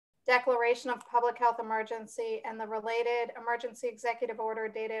declaration of public health emergency and the related emergency executive order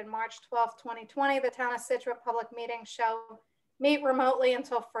dated March 12th, 2020, the town of Scituate public meeting shall meet remotely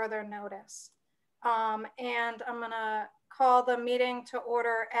until further notice. And I'm gonna call the meeting to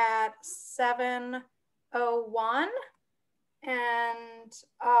order at 7:01. And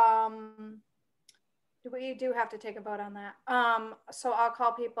we do have to take a vote on that. So I'll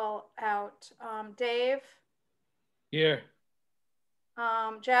call people out. Dave? Here.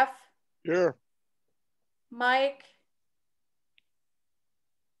 Jeff? Here. Mike?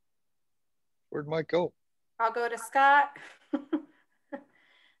 Where'd Mike go? I'll go to Scott.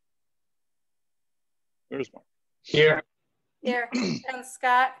 There's Mike. Here. Here. And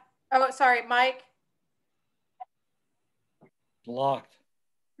Scott. Oh, sorry, Mike. Blocked.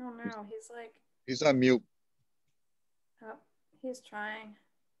 Oh no, he's like. He's on mute. Oh, he's trying.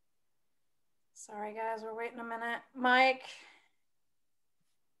 Sorry guys, we're waiting a minute. Mike.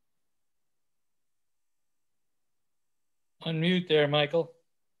 Unmute there, Michael.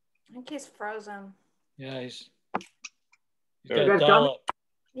 I think he's frozen. Yeah, he's There. got dial up.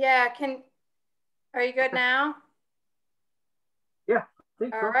 Yeah, are you good now? Yeah, I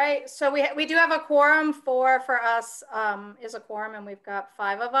think so. All right, so we do have a quorum. For us is a quorum, and we've got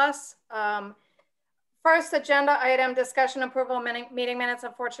 5 of us. First agenda item, discussion approval meeting minutes.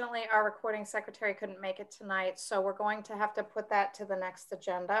 Unfortunately, our recording secretary couldn't make it tonight, so we're going to have to put that to the next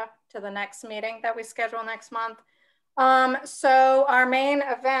agenda, to the next meeting that we schedule next month. So our main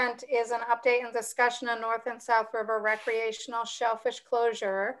event is an update and discussion of North and South River recreational shellfish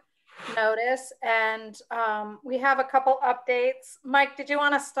closure notice. And we have a couple updates. Mike, did you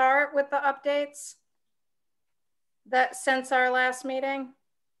want to start with the updates that since our last meeting?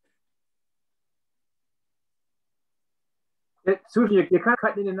 Susan, you're kind of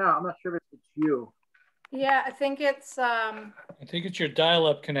cutting in and out. I'm not sure if it's you. Yeah, I think it's I think it's your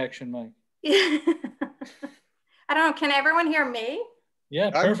dial-up connection, Mike. I don't know, can everyone hear me?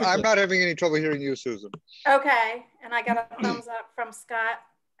 Yeah, perfectly. I'm not having any trouble hearing you, Susan. Okay, and I got a thumbs up from Scott,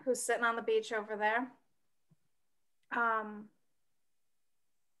 who's sitting on the beach over there.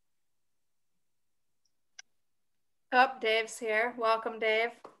 Oh, Dave's here. Welcome,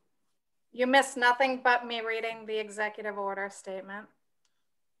 Dave. You missed nothing but me reading the executive order statement.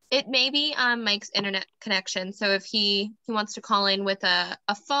 It may be on Mike's internet connection. So if he wants to call in with a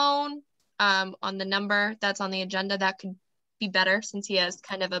phone on the number that's on the agenda, that could be better since he has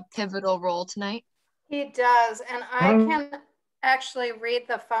kind of a pivotal role tonight. He does, and I can actually read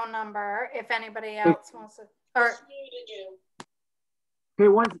the phone number if anybody else wants to. Or Okay,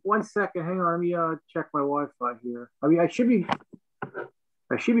 one second. Hang on. Let me check my Wi-Fi here. I mean, I should be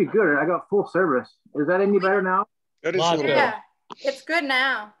good. I got full service. Is that any better now? That is a little yeah, it's good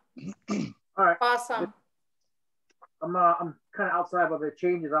now. All right. Awesome. I'm kind of outside, but if it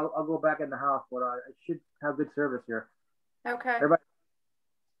changes, I'll go back in the house. But I should have good service here. Okay.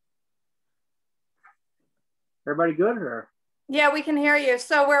 Everybody good or? Yeah, we can hear you.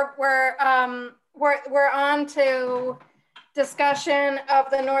 So we're on to discussion of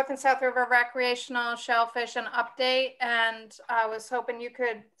the North and South River recreational shellfish and update. And I was hoping you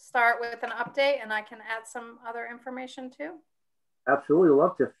could start with an update, and I can add some other information too. Absolutely,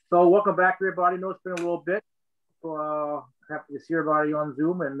 love to. So welcome back, everybody. I know it's been a little bit. So happy to see everybody on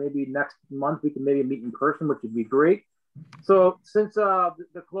Zoom, and maybe next month we can maybe meet in person, which would be great. So since the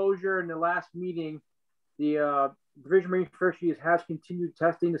closure in the last meeting, the Division of Marine Fisheries has continued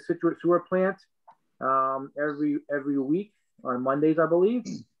testing the Scituate sewer plant every week on Mondays, I believe.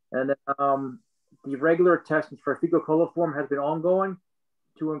 And then the regular testing for fecal coliform has been ongoing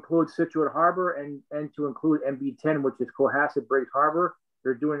to include Scituate Harbor and to include MB10, which is Cohasset Briggs Harbor.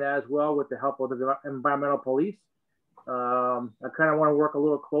 They're doing that as well with the help of the environmental police. I kind of want to work a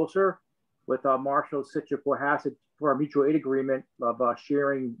little closer with Marshall Scituate Cohasset for a mutual aid agreement of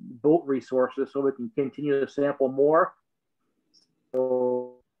sharing boat resources so we can continue to sample more.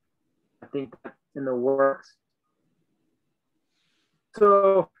 So I think that's in the works.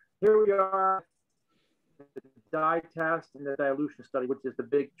 So here we are, the dye test and the dilution study, which is the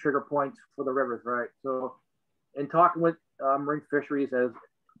big trigger points for the rivers, right? So in talking with Marine Fisheries as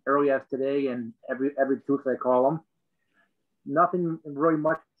early as today and every 2 weeks I call them, nothing really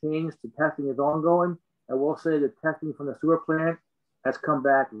much changed. The testing is ongoing. I will say the testing from the sewer plant has come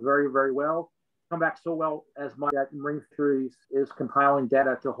back very, very well. Come back so well as much that Marine Fisheries is compiling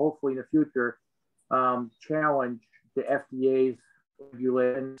data to hopefully in the future challenge the FDA's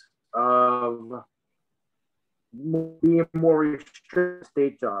regulations of being more restricted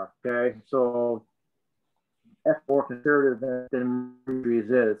states are. Okay, so that's more conservative than Marine Fisheries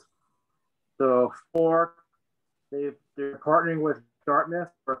is. So they're partnering with Dartmouth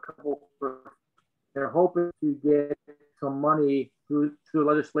for a couple. They're hoping to get some money through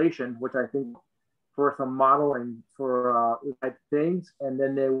legislation, which I think for some modeling for type things, and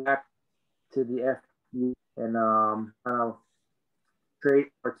then they went back to the FD and kind of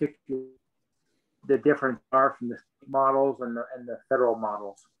create articulate the difference are from the state models and the federal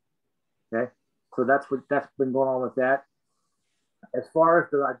models. Okay, so that's been going on with that. As far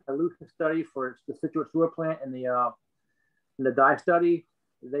as the dilution study for the Scituate sewer plant and the dye study,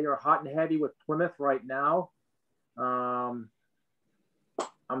 they are hot and heavy with Plymouth right now. I'm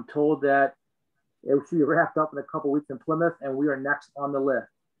told that it should be wrapped up in a couple of weeks in Plymouth, and we are next on the list.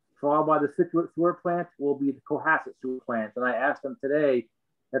 Followed by the Scituate sewer plant will be the Cohasset sewer plant. And I asked them today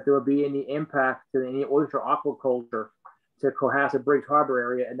if there would be any impact to any oyster aquaculture to Cohasset Briggs Harbor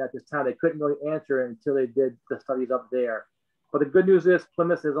area, and at this time they couldn't really answer it until they did the studies up there. But the good news is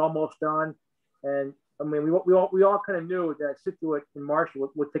Plymouth is almost done, and I mean we all kind of knew that Scituate and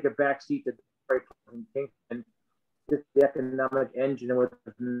Marshall would take a back seat to Kingston, just the economic engine with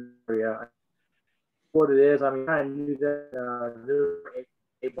the area. What it is, I mean, I knew that they were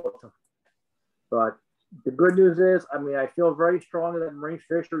able to, but the good news is, I mean, I feel very strongly that Marine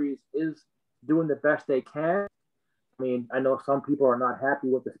Fisheries is doing the best they can. I mean, I know some people are not happy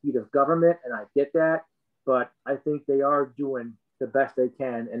with the speed of government, and I get that, but I think they are doing the best they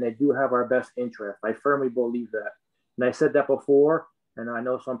can, and they do have our best interest. I firmly believe that. And I said that before, and I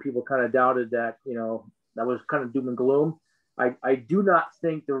know some people kind of doubted that, you know, that was kind of doom and gloom. I do not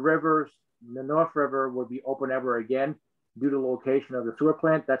think the rivers, the North River, would be open ever again due to the location of the sewer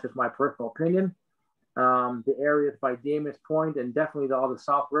plant. That's just my personal opinion. The areas by Damus Point and definitely all the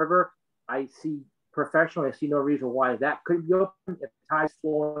South River, I see professionally, I see no reason why that couldn't be open. If tide's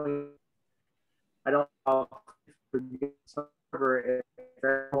flowing, I don't know if river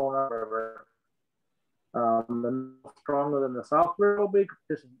stronger than the South River will be,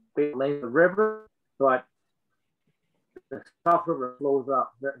 just big lane of the river, but the South River flows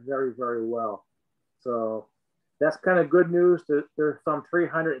up very, very well. So that's kind of good news. There's some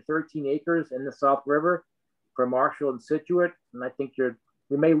 313 acres in the South River for Marshall and Scituate, and I think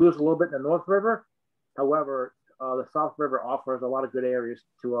we may lose a little bit in the North River. However, the South River offers a lot of good areas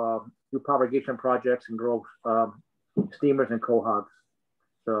to do propagation projects and grow steamers and quahogs.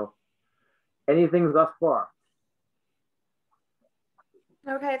 So anything thus far?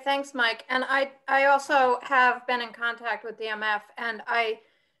 Okay, thanks, Mike. And I also have been in contact with DMF, and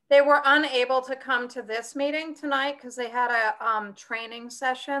they were unable to come to this meeting tonight because they had a training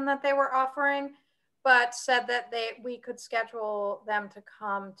session that they were offering, but said that we could schedule them to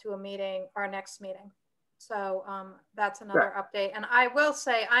come to a meeting, our next meeting. So that's another update. And I will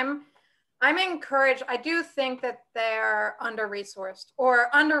say I'm encouraged. I do think that they're under-resourced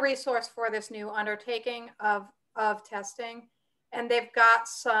for this new undertaking of testing. And they've got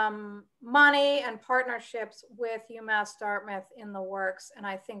some money and partnerships with UMass Dartmouth in the works. And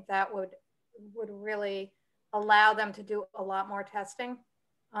I think that would really allow them to do a lot more testing.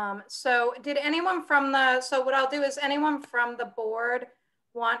 So what I'll do is anyone from the board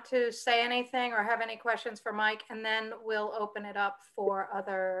want to say anything or have any questions for Mike, and then we'll open it up for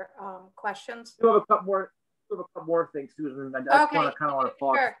other questions. We have a couple more things, Susan. I okay. want to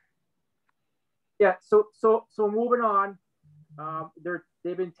pause. Sure. Yeah. So moving on.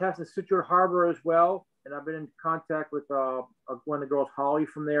 They've been testing Scituate Harbor as well, and I've been in contact with one of the girls, Holly,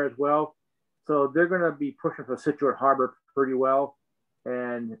 from there as well. So they're going to be pushing for Scituate Harbor pretty well,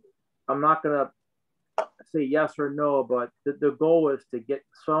 and I'm not going to say yes or no, but the goal is to get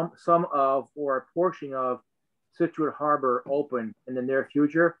some of or a portion of Scituate Harbor open in the near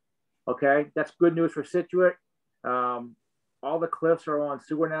future. Okay, that's good news for Scituate. All the cliffs are on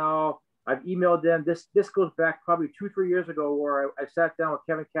sewer now. I've emailed them. This goes back probably 2-3 years ago, where I sat down with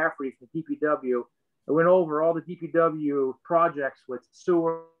Kevin Caffrey from DPW. I went over all the DPW projects with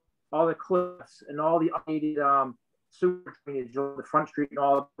sewer, all the cliffs, and all the updated sewer drainage on the front street and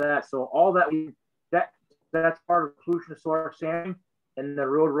all of that. So all that's part of pollution source sand and the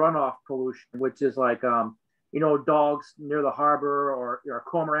road runoff pollution, which is like dogs near the harbor or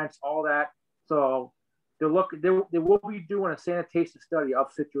cormorants, all that. So they will be doing a sanitation study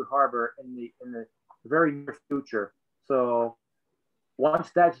of Scituate Harbor in the very near future. So once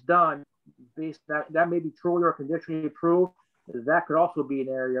that's done, that may be truly or conditionally approved. That could also be an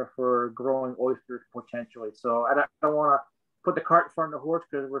area for growing oysters potentially. So I don't want to put the cart in front of the horse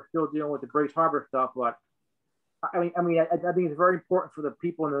because we're still dealing with the Briggs Harbor stuff. But I think it's very important for the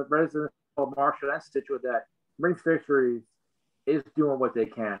people and the residents of Marshall and Scituate that Marine Fisheries is doing what they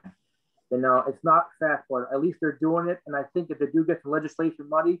can. And now it's not fast, but at least they're doing it. And I think if they do get some legislation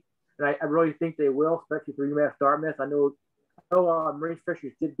money, and I really think they will, especially for UMass Dartmouth. I know know marine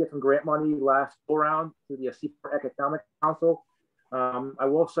fisheries did get some grant money last go round through the Seaport Economic Council. I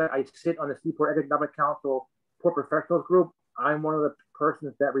will say I sit on the Seaport Economic Council Port Professionals Group. I'm one of the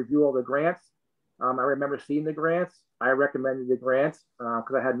persons that review all the grants. I remember seeing the grants. I recommended the grants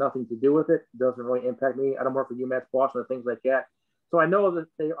because I had nothing to do with it. It doesn't really impact me. I don't work for UMass Boston or things like that. So I know that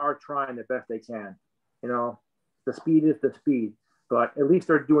they are trying the best they can. You know, the speed is the speed, but at least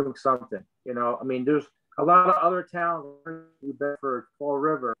they're doing something. You know, I mean, there's a lot of other towns, New Bedford, Fall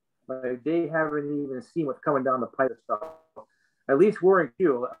River, like they haven't even seen what's coming down the pipe stuff. At least we're in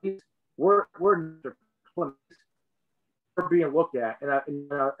queue. At least we're being looked at.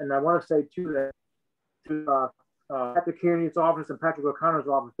 And I want to say too that to Patrick Kearney's office and Patrick O'Connor's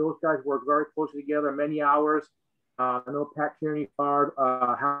office, those guys work very closely together, many hours. I know Pat Kearney fired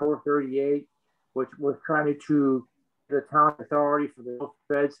Howard 38, which was trying to the town authority for the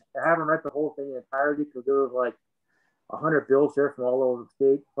feds. I haven't read the whole thing in entirety because there was like 100 bills there from all over the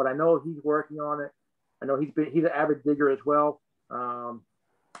state, but I know he's working on it. I know he's an avid digger as well. And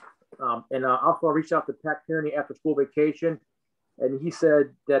also I reached out to Pat Kearney after school vacation, and he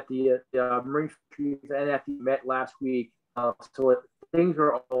said that the Marine Fisheries and NFD met last week. So things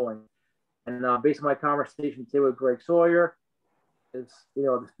are going. And based on my conversation today with Greg Sawyer, is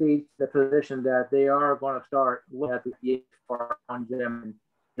the state, the position that they are going to start looking at the on them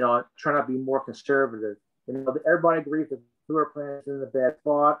and trying to be more conservative. Everybody agrees that the sewer plant is in a bad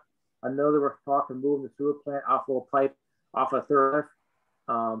spot. I know there was talk of moving the sewer plant off a pipe off a third.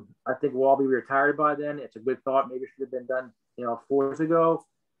 I think we'll all be retired by then. It's a good thought. Maybe it should have been done 4 years ago,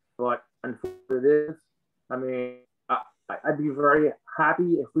 but unfortunately it is. I mean, I'd be very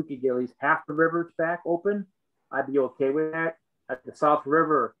happy if we could get at least half the rivers back open. I'd be okay with that. The South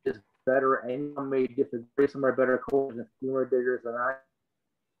River is better, and I may disagree. Some are better coals and steamer diggers than I.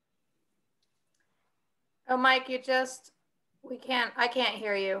 Oh, Mike, I can't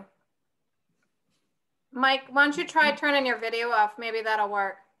hear you. Mike, why don't you try turning your video off? Maybe that'll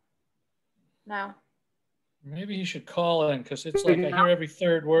work. No. Maybe he should call in because it's like I hear every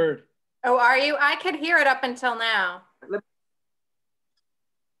third word. Oh, are you? I could hear it up until now.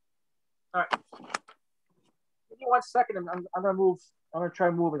 All right. Give me 1 second. I'm gonna move. I'm gonna try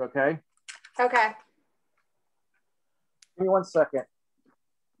moving. Okay. Okay. Give me 1 second.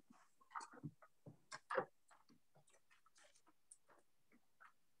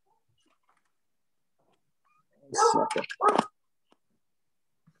 I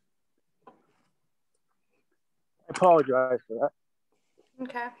apologize for that.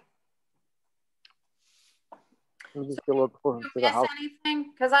 Okay. Let me just get a little closer to the Miss house.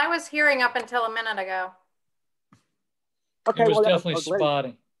 anything? Because I was hearing up until a minute ago. Okay, it was definitely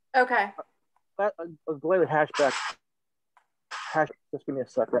spotty. Okay. I was delayed with hatchback. Just give me a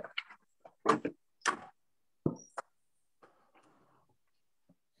second.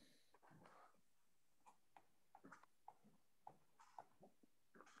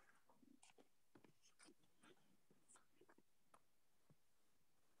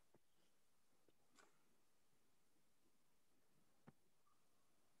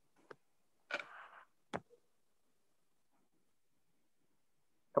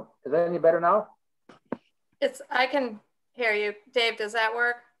 Is that any better now? I can hear you. Dave, does that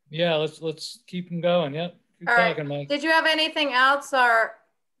work? Yeah, let's keep them going. Yep. Keep All talking, right. Mike. Did you have anything else or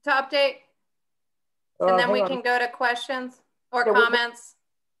to update? And then we can go to questions or comments.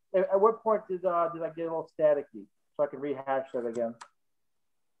 At what point did I get a little staticky so I can rehash that again?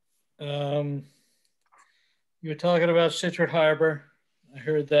 You were talking about Scituate Harbor. I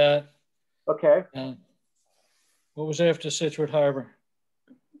heard that. Okay. What was after Scituate Harbor?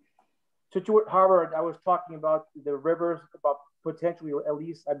 Scituate Harbor, I was talking about the rivers, about potentially at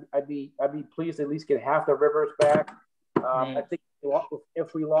least I'd be pleased to at least get half the rivers back. Right. I think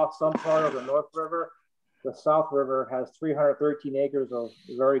if we lost some part of the North River, the South River has 313 acres of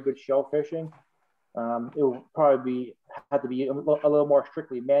very good shell fishing. It will probably have to be a little more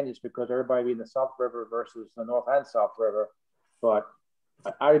strictly managed because everybody be in the South River versus the North and South River. But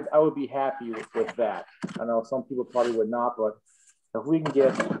I would be happy with that. I know some people probably would not, but if we can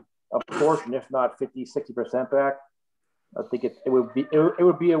get a portion, if not 50, 60% back, I think it would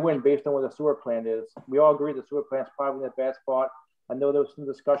be a win based on where the sewer plant is. We all agree the sewer plant's probably in a bad spot. I know there was some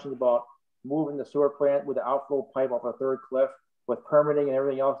discussions about moving the sewer plant with the outflow pipe off a third cliff with permitting and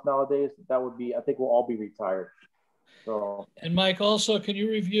everything else nowadays. That would be, I think we'll all be retired. So. And Mike, also, can you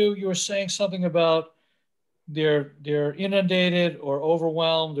review, you were saying something about they're inundated or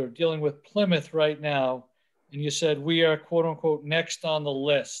overwhelmed or dealing with Plymouth right now. And you said we are quote unquote next on the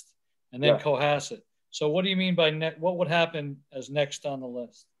list. And then Cohasset. So what do you mean by what would happen as next on the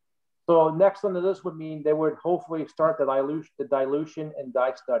list? So next on the list would mean they would hopefully start the dilution and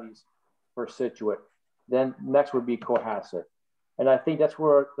dye studies for Scituate. Then next would be Cohasset. And I think that's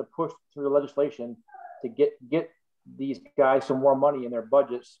where the push through the legislation to get these guys some more money in their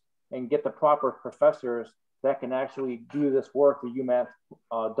budgets and get the proper professors that can actually do this work through UMass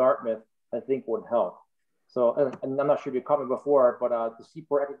Dartmouth, I think would help. So, and I'm not sure if you caught me before, but the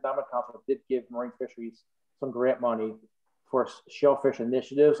Seaport Economic Council did give marine fisheries some grant money for shellfish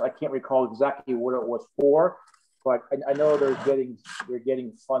initiatives. I can't recall exactly what it was for, but I know they're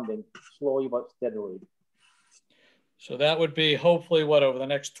getting funding slowly but steadily. So that would be hopefully what, over the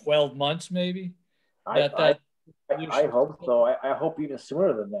next 12 months, maybe? I hope so. I hope even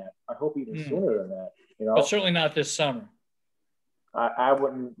sooner than that. I hope even sooner than that, you know. But certainly not this summer. I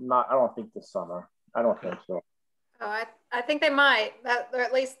don't think this summer. I don't think so. Oh, I think they might. Or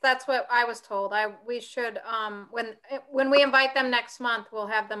at least that's what I was told. We should when we invite them next month, we'll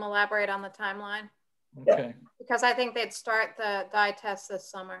have them elaborate on the timeline. Okay. Yeah. Because I think they'd start the dye test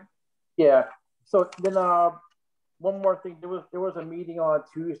this summer. Yeah. So then one more thing. There was a meeting on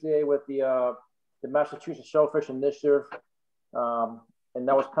Tuesday with the Massachusetts Shellfish Initiative, and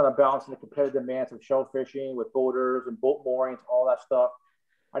that was kind of balancing the competitive demands of shell fishing with boaters and boat moorings, all that stuff.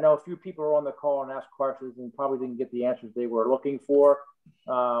 I know a few people were on the call and asked questions and probably didn't get the answers they were looking for.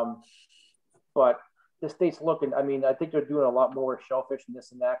 But the state's looking, I mean, I think they're doing a lot more shellfish and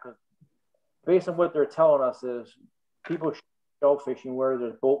this and that, because based on what they're telling us is people shellfishing where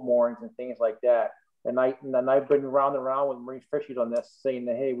there's boat moorings and things like that. And I've been round and round with marine fisheries on this, saying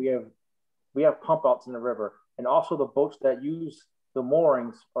that, hey, we have pump outs in the river. And also the boats that use the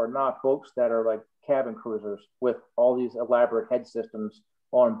moorings are not boats that are like cabin cruisers with all these elaborate head systems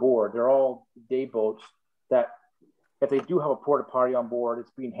on board. They're all day boats that if they do have a porta potty on board,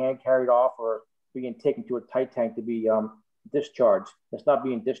 it's being hand carried off or being taken to a tight tank to be discharged. It's not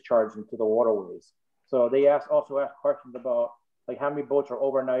being discharged into the waterways. So they also asked questions about like how many boats are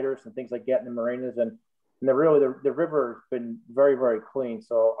overnighters and things like that in the marinas. And the river has been very, very clean.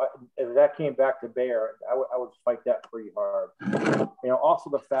 So if that came back to bear, I would fight that pretty hard. You know, also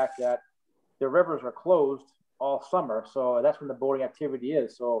the fact that the rivers are closed all summer. So that's when the boating activity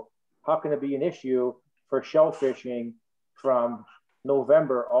is. So how can it be an issue for shell fishing from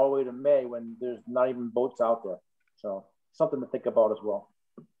November all the way to May when there's not even boats out there? So something to think about as well.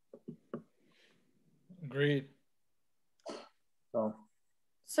 Agreed.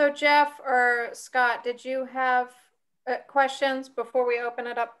 So Jeff or Scott, did you have questions before we open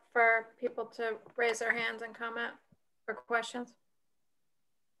it up for people to raise their hands and comment or questions?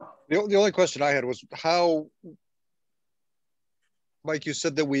 The only question I had was how, Mike, you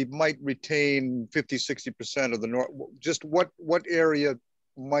said that we might retain 50, 60% of the north. Just what area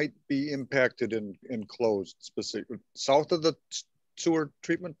might be impacted and closed specifically? South of the sewer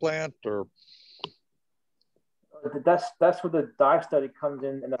treatment plant, or? That's where the dive study comes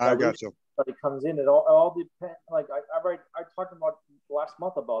in, and the study comes in. It all depends. Like I talked about last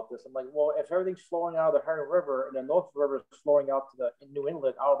month about this. I'm like, well, if everything's flowing out of the Herring River and the North River is flowing out to the New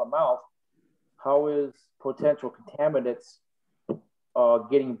Inlet out of the mouth, how is potential contaminants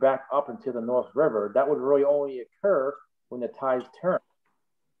getting back up into the North River? That would really only occur when the tides turn.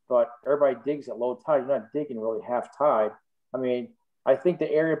 But everybody digs at low tide. You're not digging really half tide. I mean, I think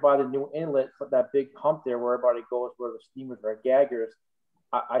the area by the New Inlet, that big pump there where everybody goes, where the steamers are gaggers,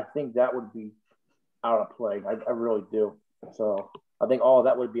 I think that would be out of play. I really do. So I think all of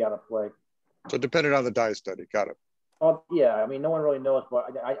that would be out of play. So depending on the dye study, got it. Well, yeah, I mean, no one really knows,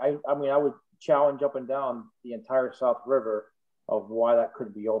 but I mean, I would challenge up and down the entire South River of why that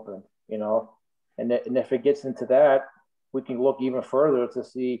couldn't be opened, you know? And if it gets into that, we can look even further to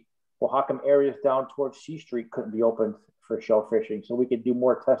see, well, how come areas down towards C Street couldn't be opened for shell fishing? So we could do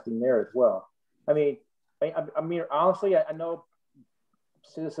more testing there as well. I mean, honestly, I know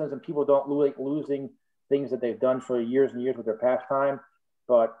citizens and people don't like losing things that they've done for years and years with their pastime,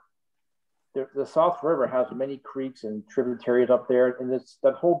 but the South River has many creeks and tributaries up there, and it's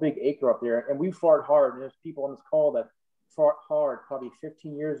that whole big acre up there. And we fought hard, and there's people on this call that fought hard probably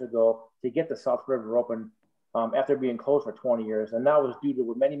 15 years ago to get the South River open after being closed for 20 years. And that was due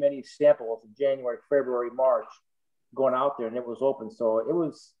to many, many samples in January, February, March going out there, and it was open. So it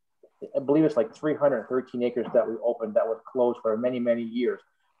was, I believe it's like 313 acres that we opened that was closed for many, many years.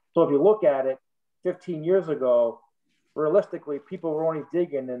 So if you look at it, 15 years ago, realistically, people were only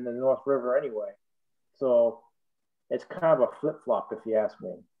digging in the North River anyway. So it's kind of a flip-flop, if you ask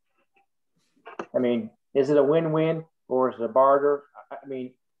me. I mean, is it a win-win or is it a barter? I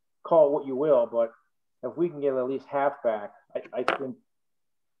mean, call it what you will, but if we can get at least half back, I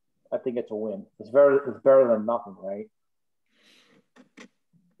think it's a win. It's better than nothing, right?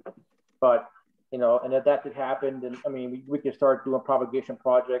 But, you know, and if that did happen, then, I mean, we could start doing propagation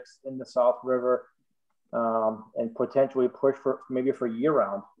projects in the South River, and potentially push for maybe for year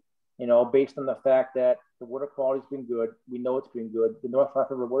round, you know, based on the fact that the water quality's been good. We know it's been good. The North South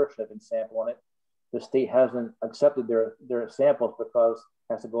River watershed has been sampling it. The state hasn't accepted their samples because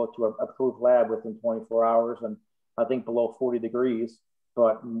it has to go to an approved lab within 24 hours and I think below 40 degrees.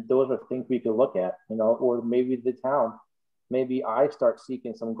 But those are things we could look at, you know, or maybe the town, maybe I start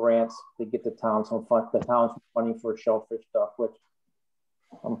seeking some grants to get the town some fun, the town's funding for shellfish stuff, which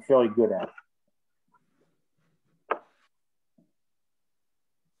I'm fairly good at.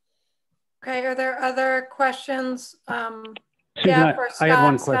 Okay, are there other questions? Susan, Yeah, for I had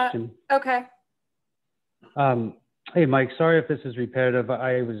one Scott. question. Okay. Hey, Mike, sorry if this is repetitive.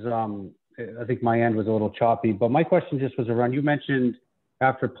 I think my end was a little choppy, but my question just was around, you mentioned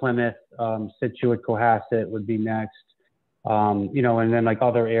after Plymouth, Scituate, Cohasset would be next, you know, and then like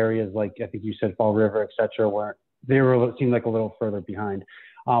other areas, like I think you said Fall River, et cetera, where seemed like a little further behind.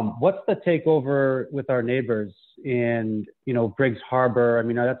 What's the takeover with our neighbors in, you know, Briggs Harbor? I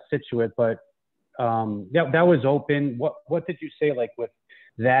mean, that's Scituate, but that was open. What did you say, like with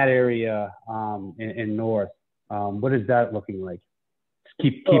that area in North? What is that looking like?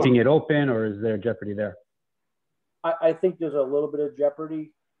 Keeping it open, or is there jeopardy there? I think there's a little bit of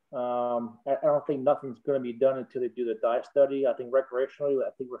jeopardy. I don't think nothing's going to be done until they do the dive study. I think recreationally, I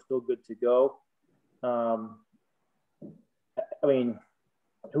think we're still good to go. I mean,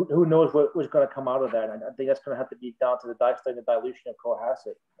 who knows what's going to come out of that? And I think that's going to have to be down to the dive study and the dilution of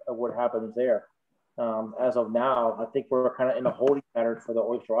Cohasset of what happens there. As of now, I think we're kind of in a holding pattern for the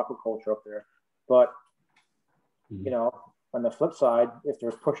oyster aquaculture up there. But, you know, on the flip side, if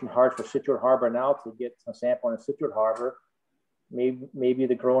they're pushing hard for Scituate Harbor now to get a sample in Scituate Harbor, maybe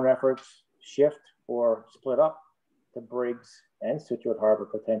the growing efforts shift or split up to Briggs and Scituate Harbor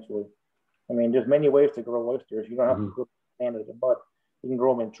potentially. I mean, there's many ways to grow oysters. You don't have to grow sand in the mud. You can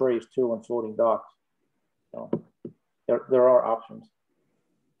grow them in trays too on floating docks. So there are options.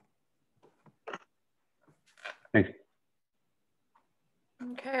 Thanks.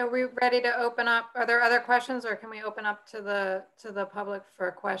 Okay, are we ready to open up? Are there other questions, or can we open up to the public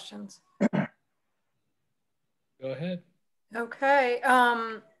for questions? Go ahead. Okay.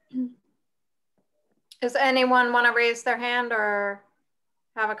 Does anyone want to raise their hand or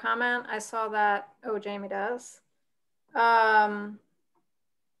have a comment? I saw that. Oh, Jamie does.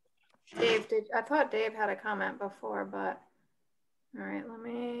 Dave, I thought Dave had a comment before, but all right, let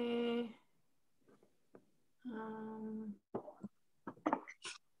me.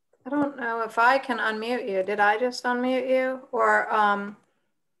 I don't know if I can unmute you. Did I just unmute you? Or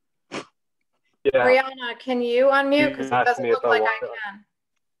yeah. Brianna, can you unmute? Because it doesn't look like I can.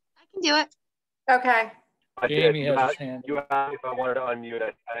 I can do it. Okay. Jamie has his hand. You asked me if I wanted to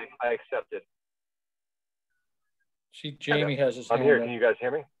unmute. I accepted. Jamie has his hand. I'm here. Up. Can you guys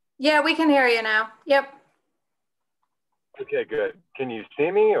hear me? Yeah, we can hear you now. Yep. Okay, good. Can you see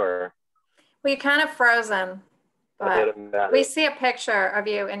me or? Well, you're kind of frozen, but we see a picture of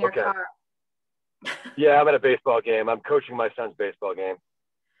you in your car. Yeah, I'm at a baseball game. I'm coaching my son's baseball game.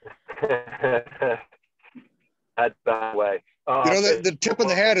 That's that way. You know, the tip of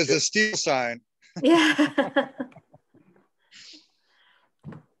the hat is a steel sign. Yeah.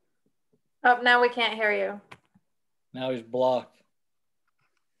 Oh, now we can't hear you. Now he's blocked.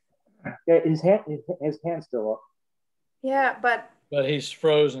 Yeah, his hand's still up. Yeah, but he's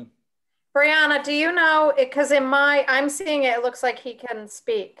frozen. Brianna, do you know, because I'm seeing it, it looks like he can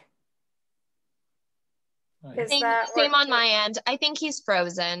speak. Same on my end. I think he's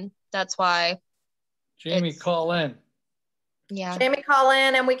frozen. That's why. Jamie, call in. Yeah. Jamie, call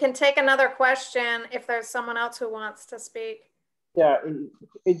in, and we can take another question if there's someone else who wants to speak. Yeah,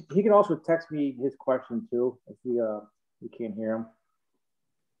 he can also text me his question too if we can't hear him.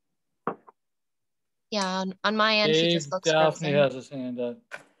 Yeah, on my end, Dave he just looks Daphne frozen. has his hand up.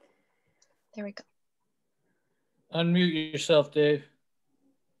 There we go. Unmute yourself, Dave.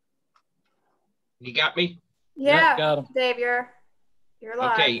 You got me? Yeah, got him. Dave, you're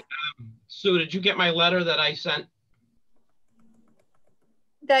live. Okay. Sue, did you get my letter that I sent?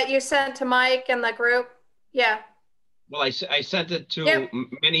 That you sent to Mike and the group? Yeah. Well, I sent it to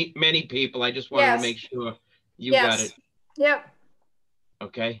many people. I just wanted to make sure you got it. Yep.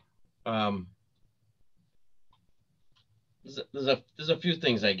 Okay. There's a few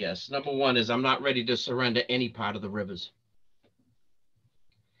things, I guess. Number one is I'm not ready to surrender any part of the rivers.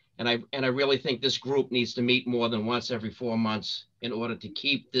 And I really think this group needs to meet more than once every 4 months in order to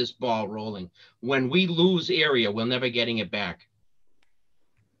keep this ball rolling. When we lose area, we're never getting it back.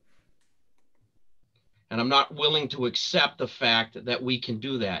 And I'm not willing to accept the fact that we can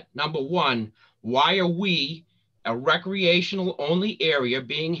do that. Number one, why are we, a recreational only area,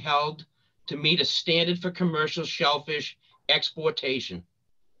 being held to meet a standard for commercial shellfish exportation?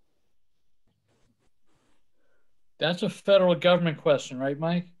 That's a federal government question, right,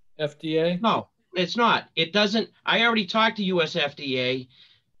 Mike? FDA? No, it's not. It doesn't. I already talked to US FDA.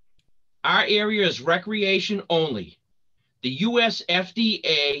 Our area is recreation only. The US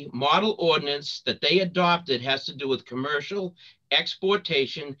FDA model ordinance that they adopted has to do with commercial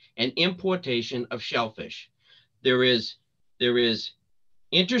exportation and importation of shellfish. There is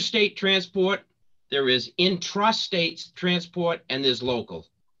interstate transport, there is intrastate transport, and there's local.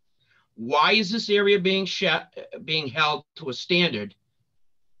 Why is this area being held to a standard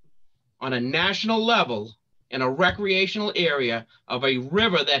on a national level in a recreational area of a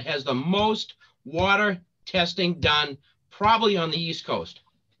river that has the most water testing done probably on the East Coast?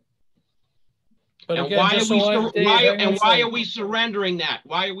 But and again, why Dave, are we surrendering that?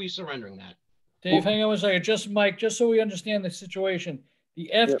 Why are we surrendering that? Dave, hang on one second. Mike, just so we understand the situation, the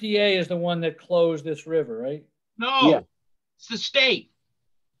FDA is the one that closed this river, right? No, it's the state.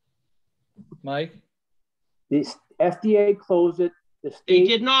 Mike? The FDA closed it. The state, they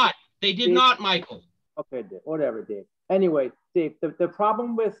did not. They did not, Michael. Okay, Dave, whatever, Dave. Anyway, Dave, the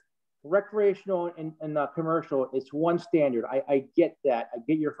problem with recreational and commercial, it's one standard. I get that. I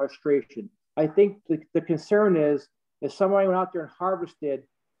get your frustration. I think the concern is if somebody went out there and harvested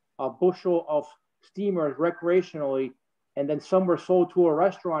a bushel of steamers recreationally and then some were sold to a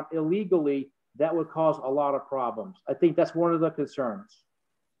restaurant illegally, that would cause a lot of problems. I think that's one of the concerns.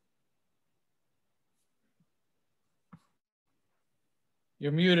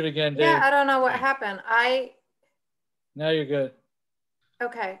 You're muted again, Dave. Yeah, I don't know what happened. Now you're good.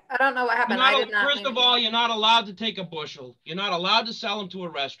 Okay, I don't know what happened. First of all, you're not allowed to take a bushel. You're not allowed to sell them to a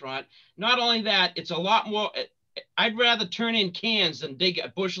restaurant. Not only that, it's a lot more. I'd rather turn in cans than dig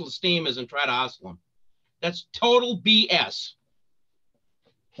a bushel of steamers and try to hustle them. That's total BS.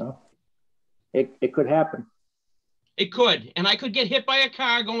 Well, it could happen. It could, and I could get hit by a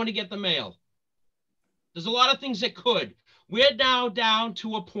car going to get the mail. There's a lot of things that could. We're now down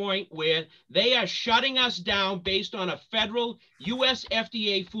to a point where they are shutting us down based on a federal US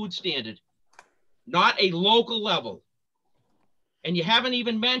FDA food standard, not a local level. And you haven't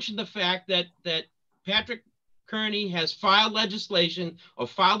even mentioned the fact that Patrick Kearney has filed legislation or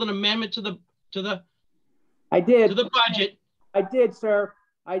filed an amendment to the budget. I did, sir.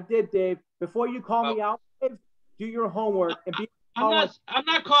 I did, Dave. Before you call me out, Dave, do your homework and be. I'm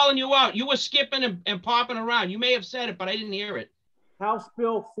not calling you out. You were skipping and popping around. You may have said it, but I didn't hear it. House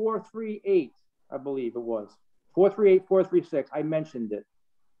Bill 438, I believe it was. 438, 436. I mentioned it.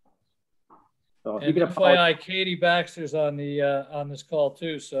 So and FYI, Katie Baxter's on this call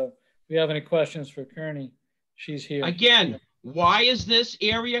too. So if you have any questions for Kearney, she's here. Again, why is this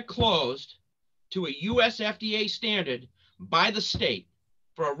area closed to a US FDA standard by the state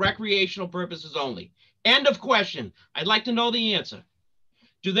for recreational purposes only? End of question. I'd like to know the answer.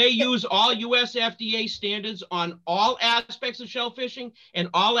 Do they use all US FDA standards on all aspects of shell fishing and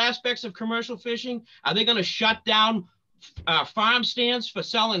all aspects of commercial fishing? Are they going to shut down farm stands for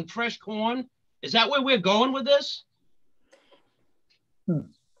selling fresh corn? Is that where we're going with this?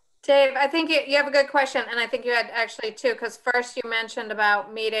 Dave, I think you have a good question. And I think you had actually two, because first you mentioned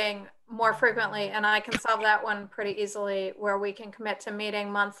about meeting more frequently, and I can solve that one pretty easily where we can commit to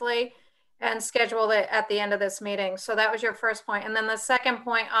meeting monthly and schedule it at the end of this meeting. So that was your first point. And then the second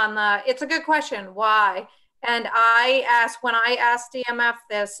point it's a good question, why? And when I asked DMF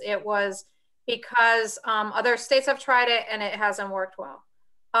this, it was because other states have tried it and it hasn't worked well.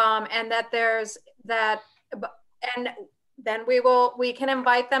 And that and then we can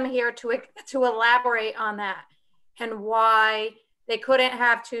invite them here to elaborate on that and why they couldn't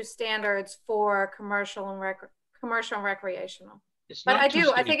have two standards for commercial and recreational. But I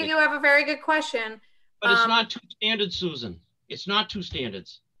think you have a very good question. But it's not two standards, Susan. It's not two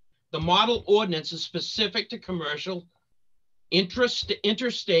standards. The model ordinance is specific to commercial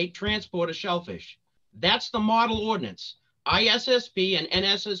interstate transport of shellfish. That's the model ordinance. ISSP and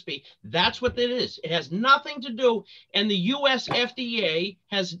NSSP, that's what it is. It has nothing to do, and the US FDA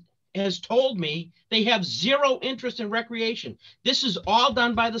has told me they have zero interest in recreation. This is all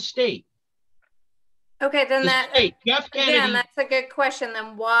done by the state. Okay, then Jeff Kennedy, again, that's a good question.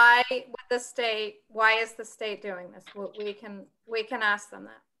 Then why is the state doing this? We can ask them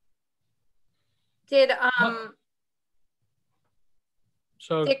that. Katie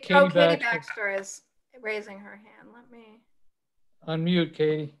Baxter is raising her hand. Let me unmute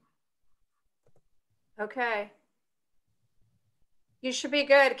Katie. Okay. You should be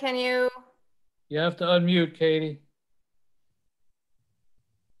good. Can you? You have to unmute, Katie.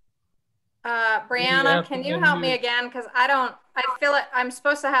 Brianna, can you help me unmute. again? Because I feel it. I'm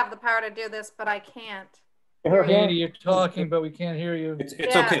supposed to have the power to do this, but I can't. Her Katie, hand. you're talking, but we can't hear you. It's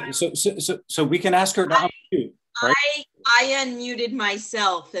Yeah. okay. So we can ask her to unmute, right? I unmuted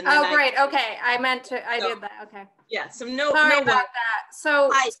myself and then Oh, great. Okay. I did that. Okay. Yeah, so no Sorry no about worries. that. So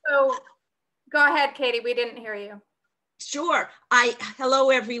Hi. Go ahead, Katie. We didn't hear you. Sure. Hello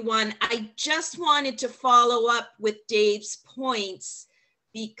everyone. I just wanted to follow up with Dave's points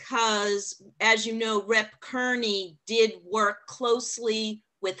because, as you know, Rep. Kearney did work closely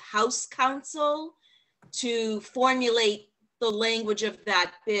with House Counsel to formulate the language of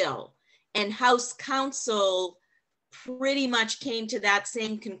that bill. And House Counsel pretty much came to that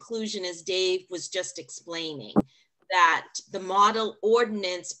same conclusion as Dave was just explaining, that the model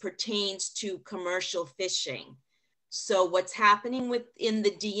ordinance pertains to commercial fishing. So what's happening within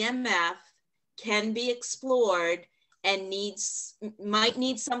the DMF can be explored and might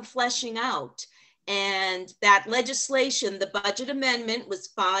need some fleshing out. And that legislation, the budget amendment, was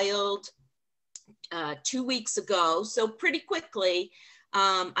filed 2 weeks ago, so pretty quickly.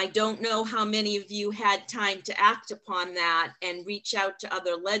 I don't know how many of you had time to act upon that and reach out to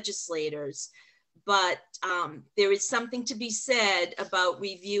other legislators, but there is something to be said about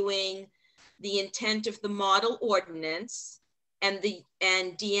reviewing the intent of the model ordinance and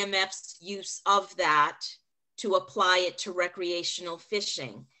DMF's use of that to apply it to recreational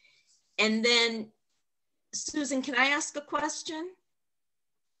fishing. And then, Susan, can I ask a question?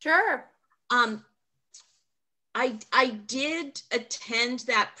 Sure. I did attend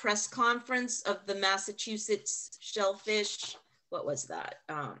that press conference of the Massachusetts Shellfish, what was that,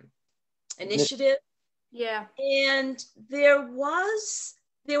 initiative? Yeah. And there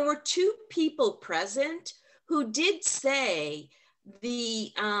were two people present who did say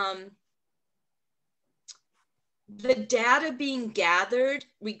the data being gathered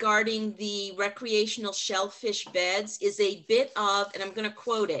regarding the recreational shellfish beds is a bit of, and I'm going to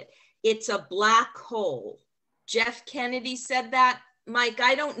quote it, it's a black hole. Jeff Kennedy said that. Mike,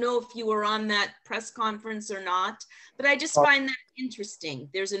 I don't know if you were on that press conference or not, but I just find that interesting.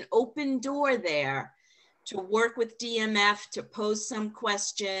 There's an open door there to work with DMF, to pose some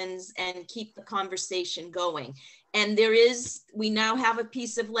questions and keep the conversation going. And we now have a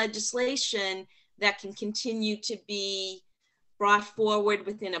piece of legislation that can continue to be brought forward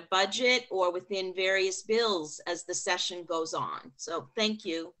within a budget or within various bills as the session goes on. So thank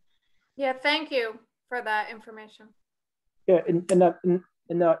you. Yeah, thank you for that information. Yeah,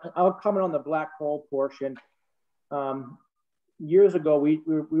 I'll comment on the black hole portion. Years ago, we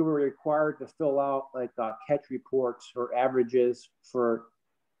were required to fill out like catch reports or averages for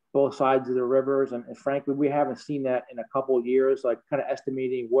both sides of the rivers, and frankly, we haven't seen that in a couple of years. Like kind of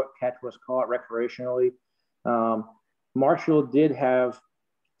estimating what catch was caught recreationally. Marshall did have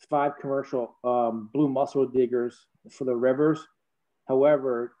 5 commercial blue mussel diggers for the rivers.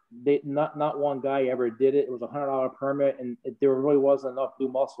 However, not one guy ever did it. It was a $100 permit, and there really wasn't enough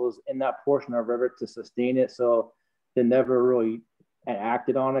blue mussels in that portion of the river to sustain it. So they never really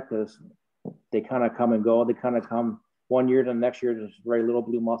acted on it because they kind of come and go. They kind of come one year to the next year, there's very little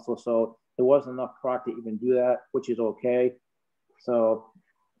blue mussel. So there wasn't enough product to even do that, which is okay. So,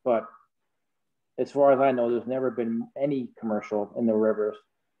 but as far as I know, there's never been any commercial in the rivers.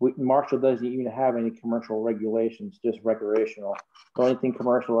 Marshall doesn't even have any commercial regulations, just recreational. The only thing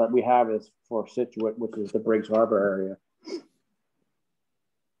commercial that we have is for Scituate, which is the Briggs Harbor area.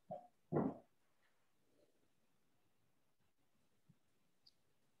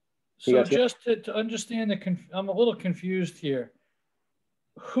 So just to understand I'm a little confused here.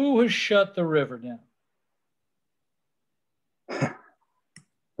 Who has shut the river down?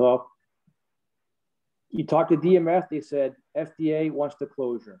 Well, you talked to DMF, they said FDA wants the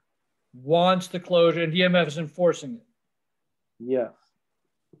closure. Wants the closure, and DMF is enforcing it. Yes.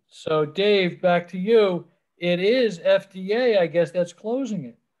 So Dave, back to you. It is FDA, I guess, that's closing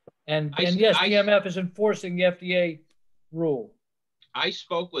it. And yes, DMF is enforcing the FDA rule. I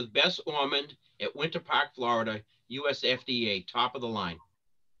spoke with Bess Ormond at Winter Park, Florida, US FDA, top of the line.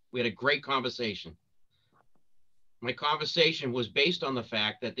 We had a great conversation. My conversation was based on the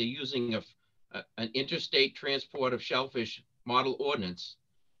fact that they're using an interstate transport of shellfish model ordinance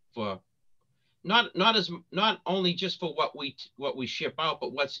for not only just for what we ship out,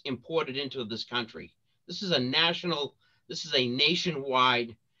 but what's imported into this country. This is a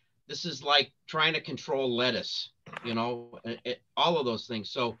nationwide, this is like trying to control lettuce, you know, all of those things.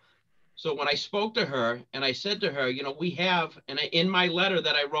 So when I spoke to her and I said to her, you know, we have, and in my letter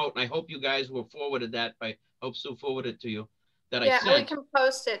that I wrote, and I hope you guys will forwarded that, I hope Sue forwarded it to you. that I Yeah, we sent. can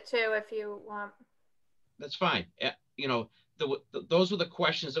post it too if you want. That's fine. You know, those were the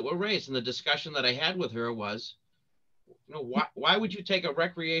questions that were raised, and the discussion that I had with her was, you know, why would you take a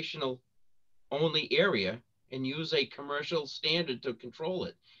recreational only area and use a commercial standard to control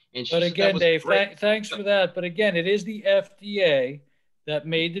it? And she But said again, Dave, great. thanks for that. But again, it is the FDA that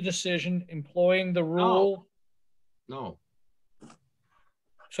made the decision employing the rule. No.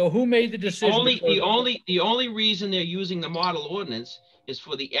 So who made the decision? The only reason they're using the model ordinance is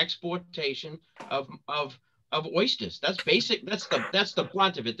for the exportation of oysters. That's basic. That's the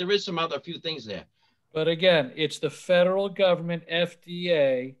blunt of it. There is some other few things there. But again, it's the federal government,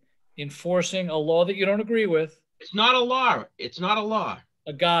 FDA, enforcing a law that you don't agree with. It's not a law. It's not a law.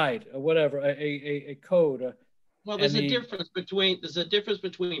 A guide, or whatever, a code. Well, there's a difference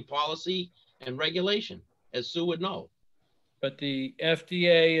between policy and regulation, as Sue would know. But the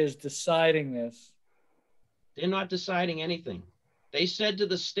FDA is deciding this. They're not deciding anything. They said to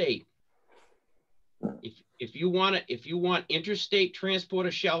the state, if you want interstate transport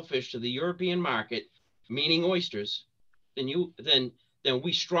of shellfish to the European market, meaning oysters, then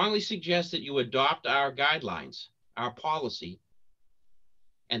we strongly suggest that you adopt our guidelines, our policy.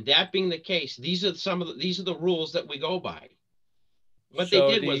 And that being the case, these are the rules that we go by. What they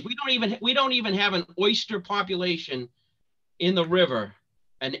did was we don't even have an oyster population in the river,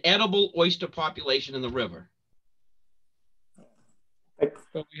 an edible oyster population in the river.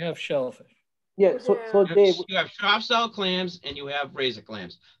 But we have shellfish. Yeah, so Dave, you have soft-shell clams and you have razor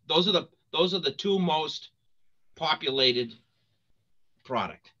clams. Those are the two most populated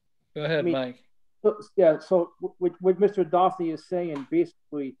product. Go ahead, Mike. So what Mr. Dossey is saying,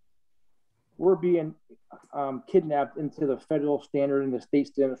 basically, we're being kidnapped into the federal standard and the state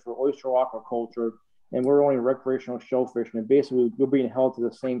standard for oyster aquaculture, and we're only recreational shellfish, and basically we're being held to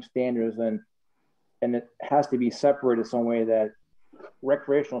the same standards, and it has to be separated some way that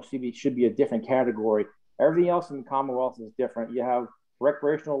recreational should be a different category. Everything else in the Commonwealth is different. You have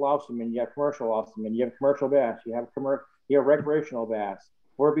recreational lobstermen, you have commercial lobstermen, you have commercial bass, you have recreational bass.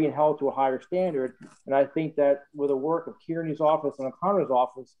 We're being held to a higher standard, and I think that with the work of Kearney's office and O'Connor's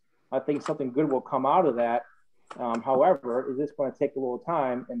office, I think something good will come out of that. However, is this going to take a little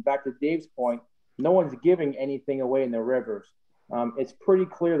time? And back to Dave's point, no one's giving anything away in the rivers. It's pretty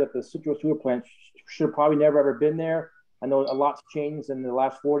clear that the Scituate sewer plant should probably never ever been there. I know a lot's changed in the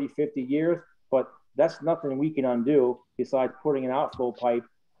last 40, 50 years, but that's nothing we can undo besides putting an outflow pipe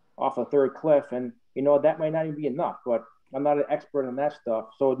off a third cliff. And, you know, that might not even be enough, but I'm not an expert on that stuff.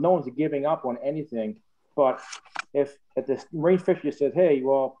 So no one's giving up on anything. But if the marine fishery says, hey,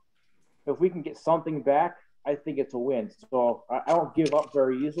 well, if we can get something back, I think it's a win. So I don't give up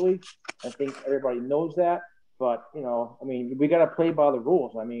very easily. I think everybody knows that. But, you know, I mean, we got to play by the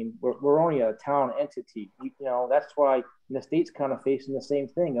rules. I mean, we're only a town entity. That's why the state's kind of facing the same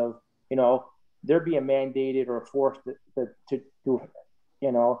thing of, you know, they're being mandated or forced to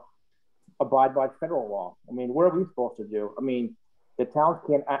you know, abide by federal law. I mean, what are we supposed to do? I mean, the towns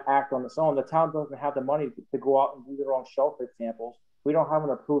can't act on its own. The town doesn't have the money to go out and do their own shellfish samples. We don't have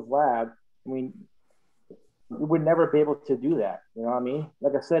an approved lab. I mean, we would never be able to do that. You know what I mean?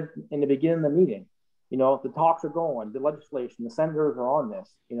 Like I said in the beginning of the meeting, you know, the talks are going, the legislation, the senators are on this,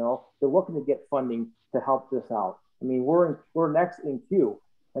 you know, they're looking to get funding to help this out. I mean, we're next in queue.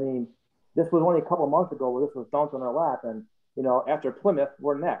 I mean, this was only a couple of months ago where this was dumped on our lap, and, you know, after Plymouth,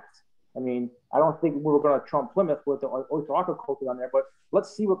 we're next. I mean, I don't think we were going to trump Plymouth with the oyster aquaculture on there, but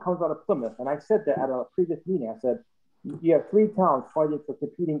let's see what comes out of Plymouth. And I said that at a previous meeting. I said, you have 3 towns fighting for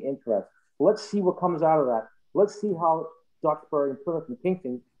competing interests. Let's see what comes out of that. Let's see how Duxbury and Plymouth and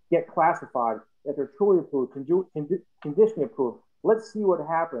Kingston get classified. If they're truly approved, conditionally approved. Let's see what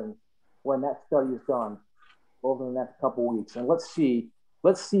happens when that study is done over the next couple of weeks. And let's see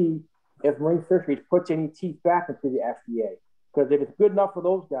if Marine Fisheries puts any teeth back into the FDA. Because if it's good enough for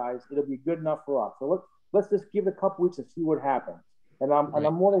those guys, it'll be good enough for us. So let's just give it a couple weeks and see what happens. And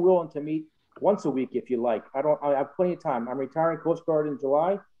I'm more than willing to meet once a week if you like. I have plenty of time. I'm retiring Coast Guard in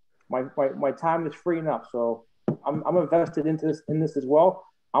July. My time is free enough. So I'm invested in this as well.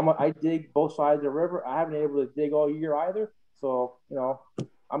 I dig both sides of the river. I haven't been able to dig all year either. So, you know,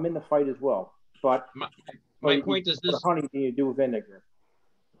 I'm in the fight as well. But my point is this: honey, you do vinegar.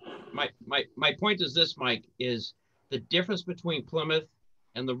 My point is this, Mike, is the difference between Plymouth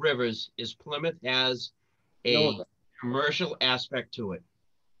and the rivers is Plymouth has a commercial aspect to it.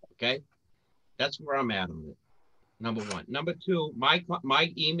 Okay, that's where I'm at on it. Number one. Number two, my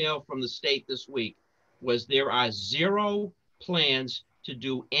email from the state this week was there are 0 plans to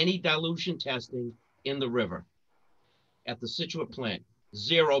do any dilution testing in the river at the Scituate plant.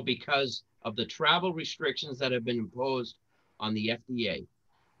 0 because of the travel restrictions that have been imposed on the FDA.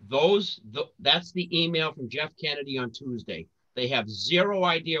 That's the email from Jeff Kennedy on Tuesday. They have zero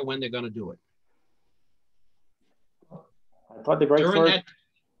idea when they're going to do it. I thought the great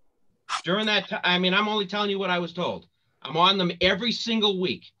during that time, I mean, I'm only telling you what I was told. I'm on them every single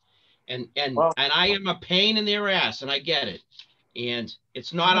week, and I am a pain in their ass, and I get it. And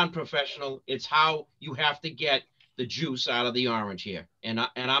it's not unprofessional. It's how you have to get the juice out of the orange here. And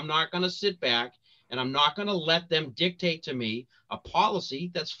I'm not going to sit back, and I'm not going to let them dictate to me a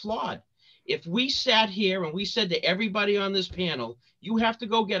policy that's flawed. If we sat here and we said to everybody on this panel, you have to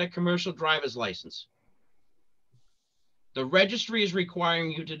go get a commercial driver's license. The registry is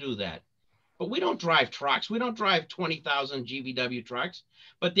requiring you to do that. But we don't drive trucks. We don't drive 20,000 GVW trucks,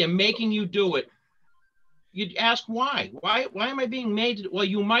 but they're making you do it. You'd ask why? Why am I being made to? Well,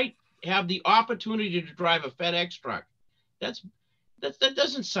 you might have the opportunity to drive a FedEx truck. That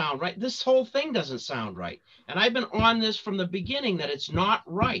doesn't sound right. This whole thing doesn't sound right. And I've been on this from the beginning that it's not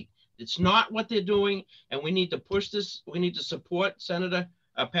right. It's not what they're doing, and we need to push this. We need to support Senator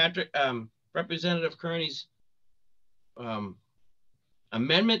Representative Kearney's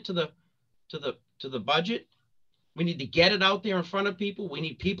amendment to the budget. We need to get it out there in front of people. We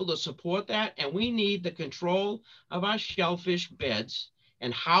need people to support that, and we need the control of our shellfish beds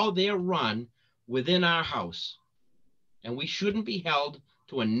and how they're run within our house. And we shouldn't be held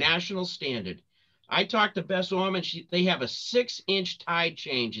to a national standard. I talked to Bess Orman. They have a 6-inch tide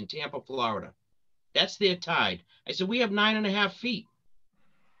change in Tampa, Florida. That's their tide. I said, we have 9.5 feet.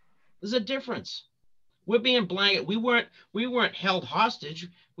 There's a difference. We're being blanket. We weren't held hostage.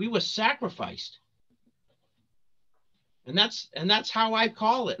 We were sacrificed. And that's how I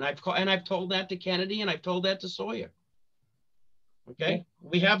call it. And I've told that to Kennedy, and I've told that to Sawyer. Okay,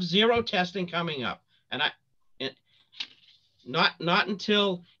 we have zero testing coming up, and not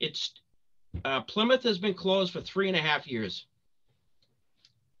until it's Plymouth has been closed for 3.5 years.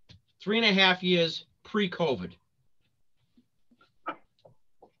 3.5 years pre-COVID,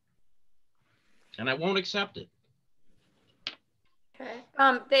 and I won't accept it. Okay,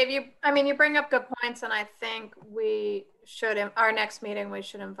 Dave, you bring up good points, and I think we should, in our next meeting, we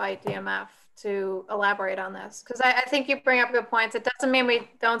should invite DMF to elaborate on this, because I think you bring up good points. It doesn't mean we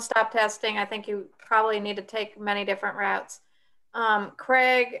don't stop testing. I think you probably need to take many different routes.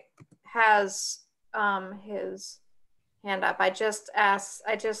 Craig has his hand up.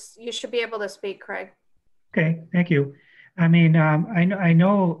 You should be able to speak, Craig. Okay, thank you. I mean, I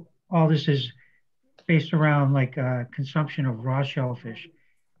know all this is based around like consumption of raw shellfish.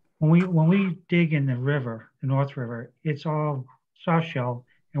 When we dig in the river, the North River, it's all soft shell,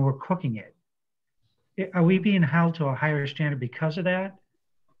 and we're cooking it. Are we being held to a higher standard because of that?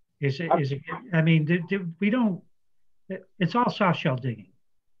 Is it? I mean, we don't. It's all soft shell digging,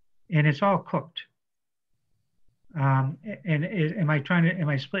 and it's all cooked. Am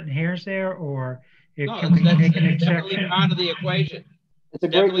I splitting hairs there, or can we make an exception? Definitely part of the equation. It's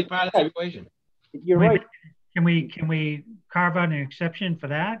definitely part of the equation. You're right. Can we carve out an exception for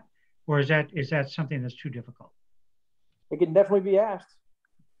that, or is that something that's too difficult? It can definitely be asked.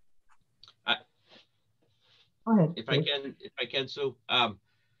 Go ahead. If I can, Sue.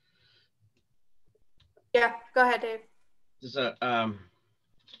 Yeah, go ahead, Dave. There's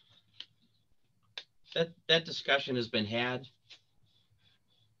that discussion has been had.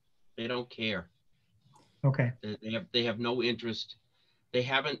 They don't care. Okay. They have no interest.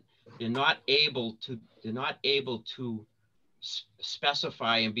 They're not able to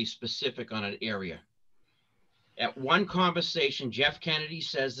specify and be specific on an area. At one conversation, Jeff Kennedy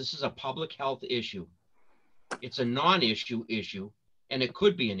says this is a public health issue. It's a non-issue issue, and it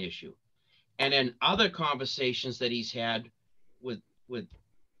could be an issue. And in other conversations that he's had with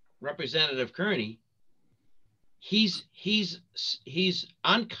Representative Kearney, he's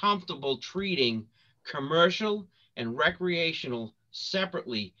uncomfortable treating commercial and recreational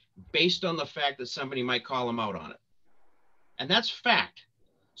separately based on the fact that somebody might call him out on it. And that's fact.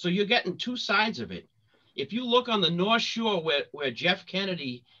 So you're getting two sides of it. If you look on the North Shore where Jeff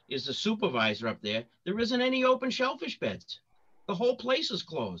Kennedy is the supervisor up there, there isn't any open shellfish beds. The whole place is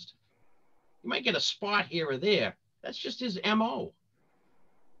closed. You might get a spot here or there. That's just his MO.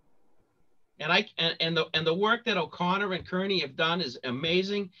 And the work that O'Connor and Kearney have done is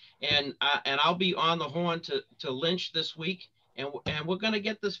amazing. And I'll be on the horn to Lynch this week, and we're going to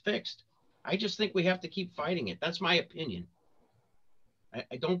get this fixed. I just think we have to keep fighting it. That's my opinion.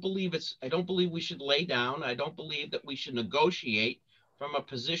 I don't believe we should lay down. I don't believe that we should negotiate from a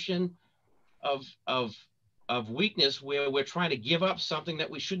position of weakness where we're trying to give up something that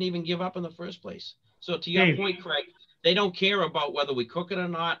we shouldn't even give up in the first place. So to your point, Craig, they don't care about whether we cook it or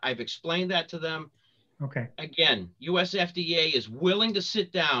not. I've explained that to them. Okay. Again, USFDA is willing to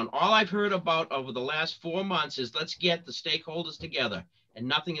sit down. All I've heard about over the last 4 months is let's get the stakeholders together, and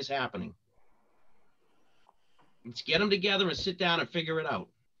nothing is happening. Let's get them together and sit down and figure it out.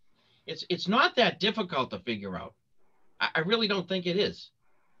 It's not that difficult to figure out. I really don't think it is.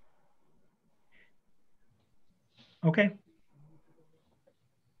 Okay.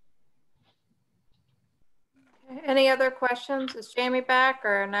 Any other questions? Is Jamie back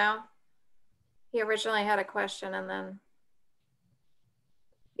or no? He originally had a question and then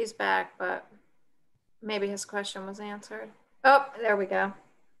he's back, but maybe his question was answered. Oh, there we go.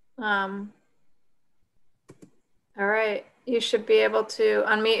 All right. You should be able to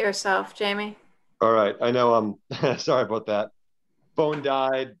unmute yourself, Jamie. All right. I know I'm sorry about that. Phone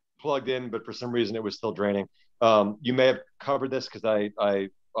died, plugged in, but for some reason it was still draining. You may have covered this because I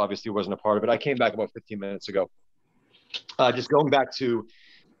obviously wasn't a part of it. I came back about 15 minutes ago. Just going back to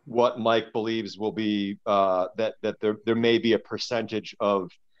what Mike believes will be that there may be a percentage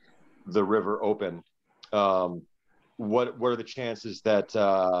of the river open. What are the chances that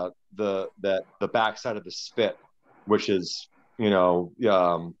the backside of the spit, which is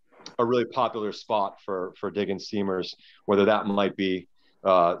a really popular spot for digging steamers, whether that might be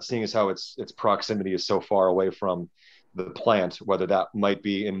seeing as how its proximity is so far away from the plant, whether that might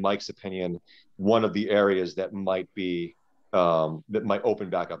be, in Mike's opinion, one of the areas that might be that might open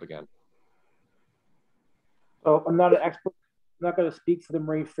back up again. So I'm not an expert. I'm not going to speak for the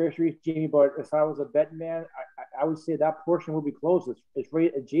marine fisheries, Jamie, but if I was a betting man, I would say that portion will be closed. It's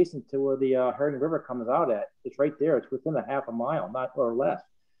right adjacent to where the Herring River comes out at. It's right there. It's within a half a mile, not or less.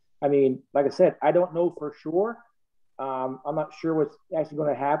 I mean, like I said, I don't know for sure. I'm not sure what's actually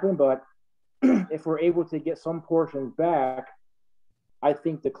going to happen, but if we're able to get some portions back, I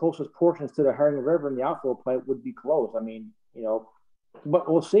think the closest portions to the Herring River and the outflow pipe would be closed. I mean,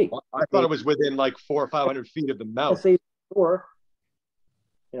 but we'll see. I thought it was within like 400 or 500 feet of the mouth. I say sure.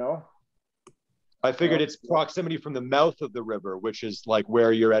 I figured its proximity from the mouth of the river, which is like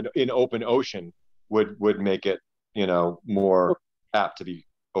where you're in open ocean, would make it, more apt to be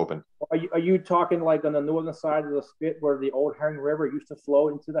open. Are you talking like on the northern side of the spit where the old Herring River used to flow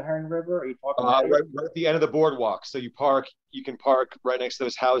into the Herring River? Are you talking right at the end of the boardwalk? So you can park right next to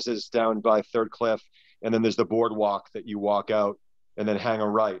those houses down by Third Cliff, and then there's the boardwalk that you walk out and then hang a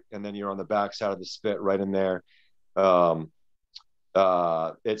right, and then you're on the back side of the spit right in there.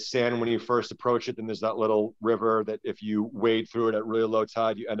 It's sand when you first approach it. Then there's that little river that if you wade through it at really low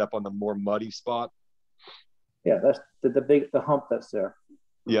tide, you end up on the more muddy spot. Yeah, that's the hump that's there.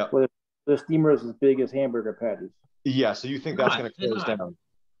 Yeah. Where the steamer is as big as hamburger patties. Yeah, so you think that's going to close down?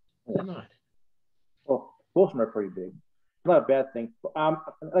 They're not. Well, both of them are pretty big. Not a bad thing.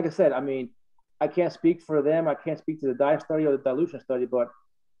 Like I said, I mean, I can't speak for them. I can't speak to the dive study or the dilution study, but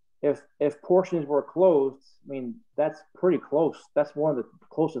if portions were closed, I mean, that's pretty close. That's one of the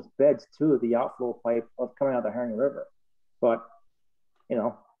closest beds to the outflow pipe of coming out of the Herring River. But,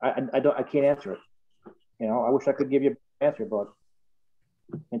 I can't answer it. I wish I could give you an answer, but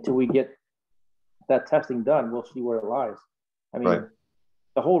until we get that testing done, we'll see where it lies. I mean, right.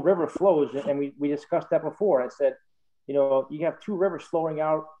 The whole river flows, and we discussed that before. I said, you have two rivers flowing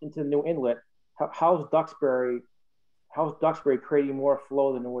out into the new inlet. How's Duxbury creating more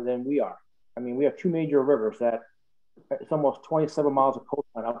flow than we are? I mean, we have two major rivers that it's almost 27 miles of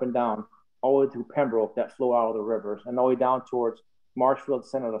coastline up and down, all the way to Pembroke that flow out of the rivers, and all the way down towards Marshfield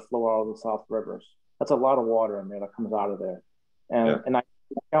Center that flow out of the South Rivers. That's a lot of water in there that comes out of there. And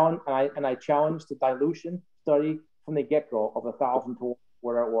I challenged the dilution study from the get-go of 1,000 to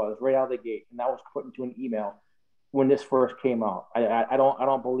where it was right out of the gate, and that was put into an email when this first came out. I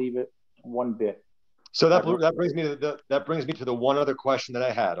don't believe it one bit. So that brings me to the one other question that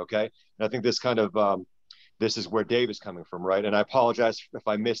I had. Okay, and I think this kind of this is where Dave is coming from, right? And I apologize if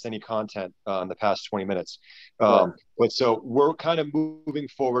I missed any content in the past 20 minutes. But so we're kind of moving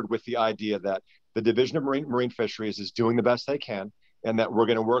forward with the idea that the Division of Marine Fisheries is doing the best they can, and that we're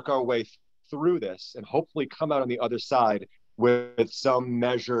going to work our way through this and hopefully come out on the other side with some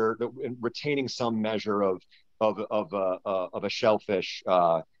measure, retaining some measure of a shellfish,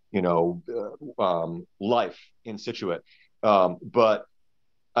 life in Scituate. But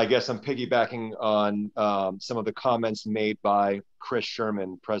I guess I'm piggybacking on some of the comments made by Chris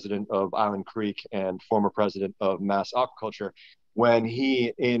Sherman, president of Island Creek and former president of Mass Aquaculture, when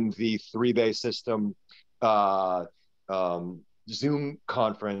he, in the 3-bay system Zoom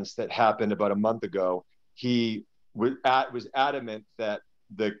conference that happened about a month ago, he was adamant that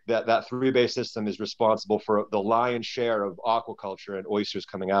that 3-bay system is responsible for the lion's share of aquaculture and oysters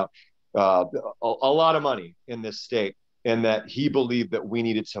coming out, a lot of money in this state, and that he believed that we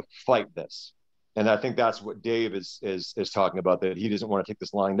needed to fight this. And I think that's what Dave is talking about, that he doesn't want to take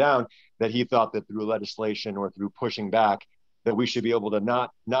this line down, that he thought that through legislation or through pushing back, that we should be able to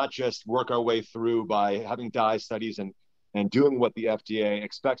not just work our way through by having dye studies and doing what the FDA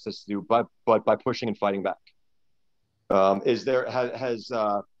expects us to do, but by pushing and fighting back. Has there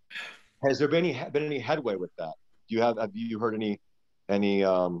been any headway with that? Have you heard any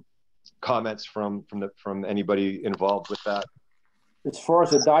comments from anybody involved with that? As far as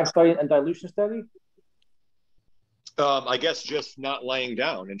the dye study and dilution study? I guess just not laying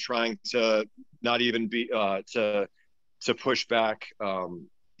down and trying to not even be to push back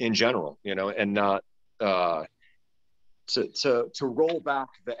in general, and not to roll back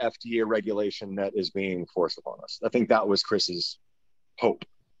the FDA regulation that is being forced upon us. I think that was Chris's hope.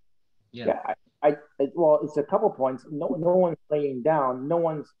 Yeah. Well, it's a couple points. No one's laying down. No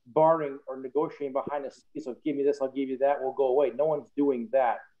one's barring or negotiating behind the scenes. So give me this, I'll give you that. We'll go away. No one's doing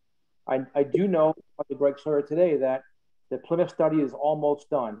that. I do know, like Greg Sawyer today, that the Plymouth study is almost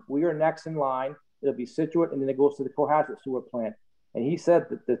done. We are next in line. It'll be Scituate, and then it goes to the Cohasset sewer plant. And he said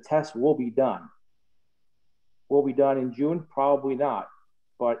that the test will be done. Will be done in June? Probably not.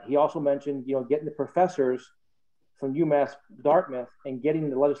 But he also mentioned, getting the professors from UMass Dartmouth and getting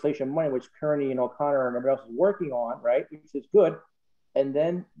the legislation money, which Kearney and O'Connor and everybody else is working on, right? Which is good. And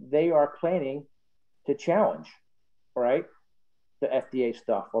then they are planning to challenge, right, the FDA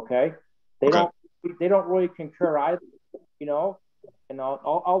stuff. Okay, they don't really concur either, And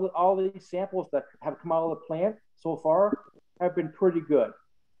all these samples that have come out of the plant so far have been pretty good,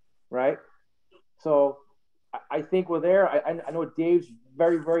 right? So I think we're there. I know Dave's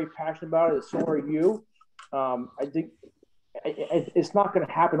very, very passionate about it. So are you. I think it's not going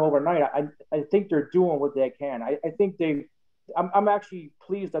to happen overnight. I think they're doing what they can. I think I'm actually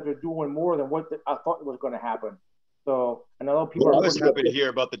pleased that they're doing more than what I thought was going to happen. So, and I know people. I was happy to hear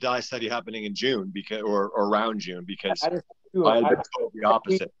about the dye study happening in June or around June, because I had been told the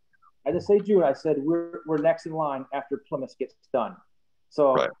opposite. I didn't say June. I said we're next in line after Plymouth gets done.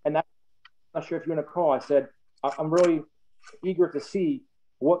 So, right. And I'm not sure if you're going to call. I said I'm really eager to see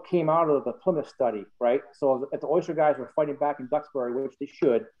what came out of the Plymouth study, right? So if the oyster guys were fighting back in Duxbury, which they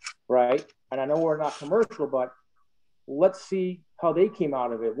should, right? And I know we're not commercial, but let's see how they came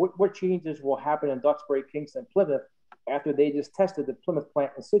out of it. What changes will happen in Duxbury, Kingston, Plymouth after they just tested the Plymouth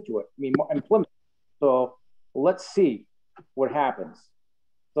plant in Scituate? In Plymouth. So let's see what happens.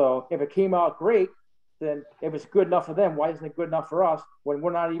 So if it came out great, then if it's good enough for them, why isn't it good enough for us when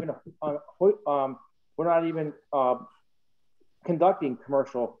we're not even conducting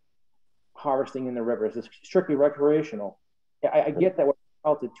commercial harvesting in the rivers? It's strictly recreational. I get that we're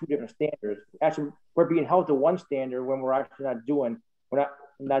held to two different standards. Actually, we're being held to one standard when we're actually not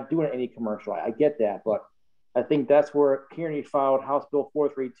doing any commercial. I get that, but I think that's where Kearney filed House Bill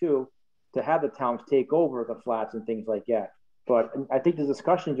 432 to have the towns take over the flats and things like that. But I think the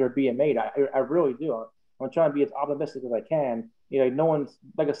discussions are being made. I really do. I'm trying to be as optimistic as I can. No one's,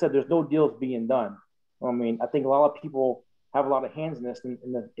 like I said, there's no deals being done. I mean, I think a lot of people have a lot of hands in this, and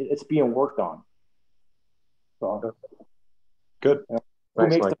it's being worked on. So good. Who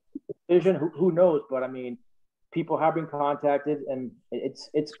makes the decision? Who knows? But I mean, people have been contacted, and it's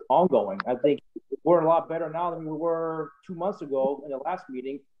ongoing. I think we're a lot better now than we were 2 months ago in the last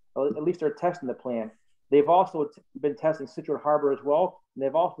meeting. At least they're testing the plant. They've also been testing Scituate Harbor as well, and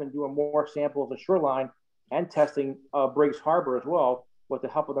they've also been doing more samples of shoreline and testing Briggs Harbor as well, with the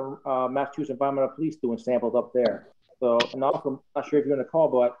help of the Massachusetts Environmental Police doing samples up there. So, and also, I'm not sure if you're going to call,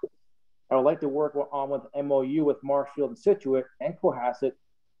 but I would like to work on with MOU with Marshfield and Scituate and Cohasset,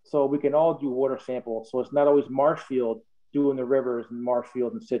 so we can all do water samples. So it's not always Marshfield doing the rivers and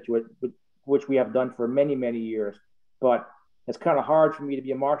Marshfield and Scituate, which we have done for many, many years. But it's kind of hard for me to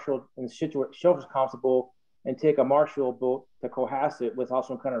be a Marshfield and Scituate Shellfish constable and take a Marshfield boat to Cohasset without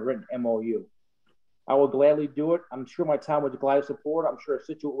some kind of written MOU. I will gladly do it. I'm sure my town would gladly support it. I'm sure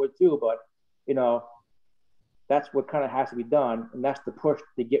Scituate would too, but that's what kind of has to be done. And that's the push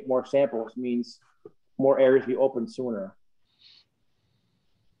to get more samples, means more areas be open sooner.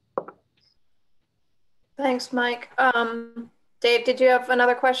 Thanks, Mike. Dave, did you have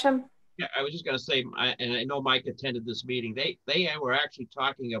another question? Yeah, I was just going to say, and I know Mike attended this meeting. They were actually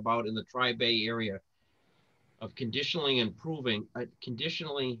talking about in the Tri-Bay area of conditionally approving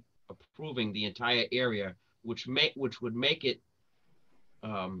the entire area, which would make it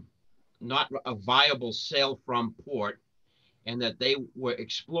not a viable sail from port, and that they were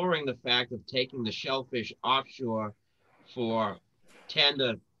exploring the fact of taking the shellfish offshore for 10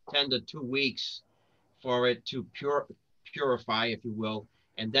 to 2 weeks for it to purify, if you will,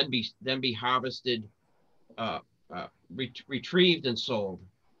 and then be harvested, retrieved and sold.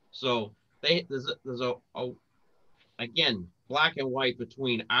 So there's a again, black and white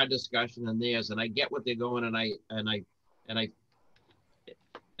between our discussion and theirs, and I get what they're going, and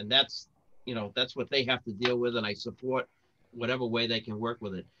that's, you know, that's what they have to deal with, and I support whatever way they can work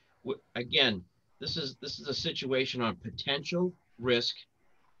with it. Again, this is a situation on potential risk,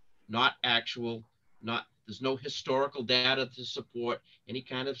 not actual, there's no historical data to support any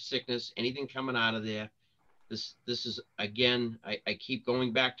kind of sickness, anything coming out of there. This is, again, I keep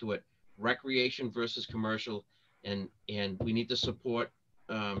going back to it, recreation versus commercial, and we need to support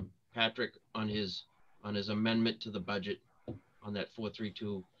Patrick on his amendment to the budget on that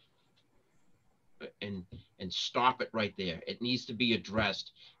 432, and stop it right there. It needs to be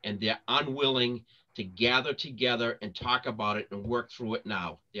addressed, and they're unwilling to gather together and talk about it and work through it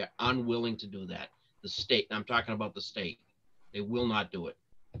now. They're unwilling to do that. The state, I'm talking about the state, they will not do it.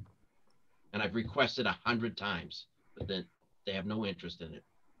 And I've requested 100 times, but then they have no interest in it.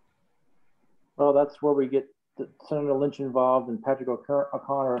 Well, that's where we get Senator Lynch involved and Patrick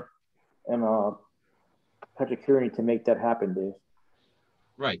O'Connor and Patrick Kearney to make that happen, Dave.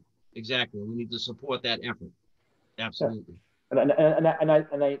 Right, exactly. We need to support that effort. Absolutely.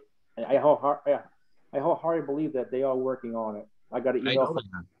 Yeah. I wholeheartedly believe that they are working on it. I got an email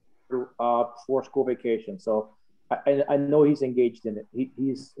for school vacation, so I know he's engaged in it.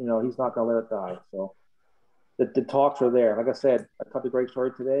 He's not going to let it die. So the talks are there. Like I said, I talked to Greg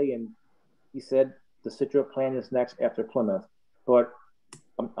Story today, and he said the Scituate plan is next after Plymouth. But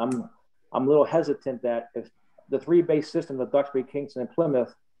I'm a little hesitant that if the three-base system of Duxbury, Kingston, and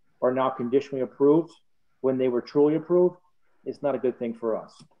Plymouth are now conditionally approved when they were truly approved, it's not a good thing for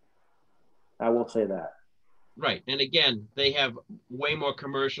us. I will say that. Right. And again, they have way more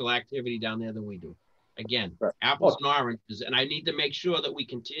commercial activity down there than we do. Again, apples and oranges. And I need to make sure that we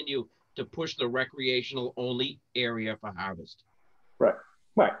continue to push the recreational only area for harvest. Right.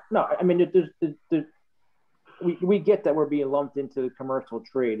 Right. No, I mean, we get that we're being lumped into the commercial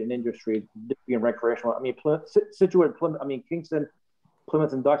trade and industry being recreational. I mean, Scituate, Plymouth, I mean, Kingston,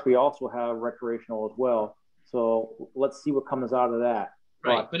 Plymouth, and Duxbury also have recreational as well. So let's see what comes out of that.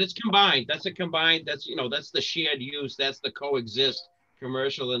 Right, but it's combined. That's a combined. That's, you know, that's the shared use. That's the coexist,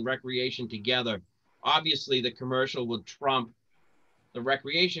 commercial and recreation together. Obviously, the commercial will trump the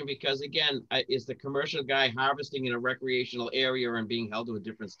recreation because, again, is the commercial guy harvesting in a recreational area and being held to a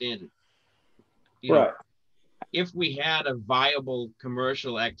different standard? You know, if we had a viable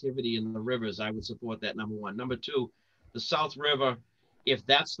commercial activity in the rivers, I would support that, number one. Number two, the South River, if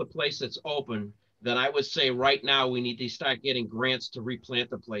that's the place that's open, then I would say right now we need to start getting grants to replant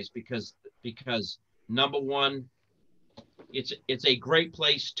the place because number one, it's a great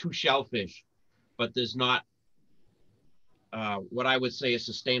place to shellfish, but there's not what I would say a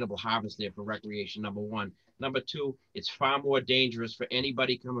sustainable harvest there for recreation, number one. Number two, it's far more dangerous for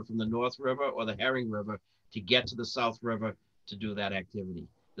anybody coming from the North River or the Herring River to get to the South River to do that activity.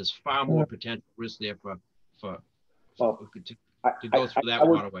 There's far more potential risk there to go through that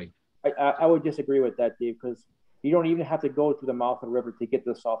waterway. I would disagree with that, Dave, because you don't even have to go to the mouth of the river to get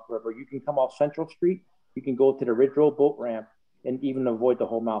to the South River. You can come off Central Street. You can go to the Ridge Road boat ramp and even avoid the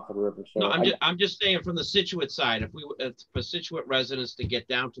whole mouth of the river. So no, I'm just saying from the Scituate side, if we for Scituate residents to get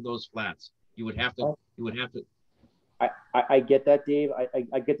down to those flats, you would have to. I get that, Dave.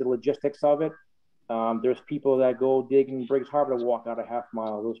 I get the logistics of it. There's people that go dig in Briggs Harbor to walk out a half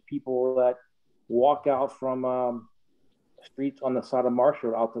mile. There's people that walk out from streets on the side of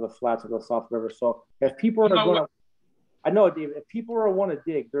Marshall out to the flats of the South River. So if people are going to, I know, Dave, if people want to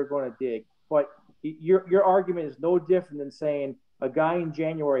dig, they're going to dig. But your argument is no different than saying a guy in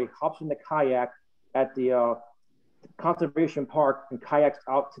January hops in the kayak at the conservation park and kayaks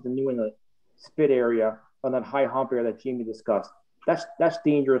out to the New England spit area on that high hump area that Jamie discussed. That's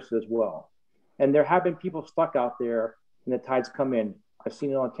dangerous as well. And there have been people stuck out there when the tides come in. I've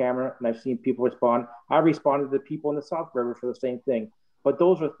seen it on camera and I've seen people respond. I responded to people in the South River for the same thing. But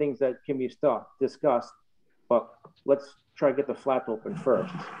those are things that can be discussed. But let's try to get the flats open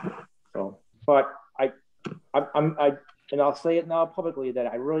first. So, but and I'll say it now publicly that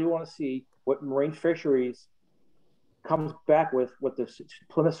I really want to see what Marine Fisheries comes back with the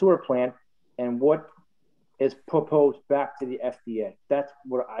Plymouth sewer plant and what is proposed back to the FDA. That's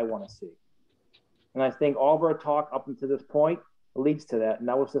what I want to see. And I think all of our talk up until this point leads to that. And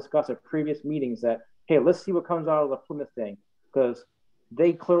that was discussed at previous meetings that, hey, let's see what comes out of the Plymouth thing, because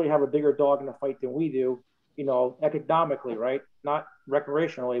they clearly have a bigger dog in the fight than we do, you know, economically, right? Not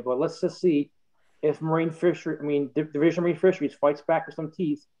recreationally, but let's just see if Division of Marine Fisheries fights back with some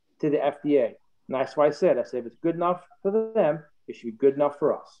teeth to the FDA. And that's why I said if it's good enough for them, it should be good enough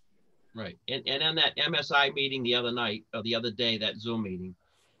for us. Right. And on that MSI meeting the other day, that Zoom meeting,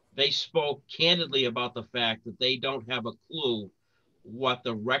 they spoke candidly about the fact that they don't have a clue what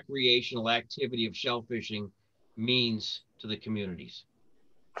the recreational activity of shellfishing means to the communities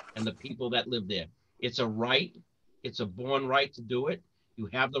and the people that live there. It's a right. It's a born right to do it. You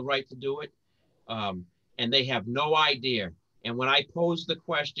have the right to do it. And they have no idea. And when I posed the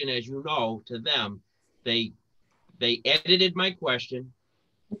question, as you know, to them, they edited my question.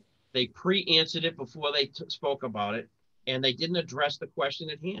 They pre-answered it before they spoke about it. And they didn't address the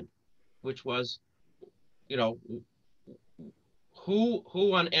question at hand, which was, you know, who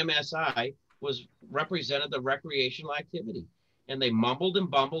on MSI was represented the recreational activity. And they mumbled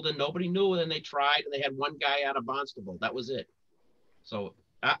and bumbled and nobody knew. And then they tried and they had one guy out of Barnstable. That was it. So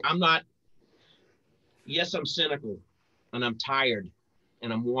I'm not, yes, I'm cynical and I'm tired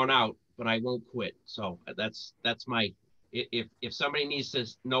and I'm worn out, but I won't quit. So that's my, if somebody needs to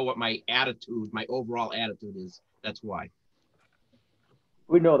know what my attitude, my overall attitude is, that's why.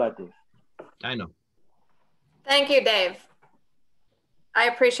 We know that, Dave. I know. Thank you, Dave. I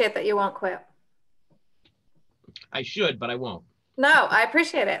appreciate that you won't quit. I should, but I won't. No, I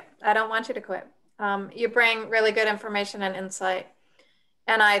appreciate it. I don't want you to quit. You bring really good information and insight.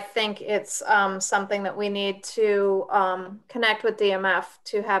 And I think it's something that we need to connect with DMF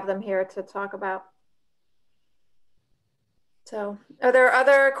to have them here to talk about. So are there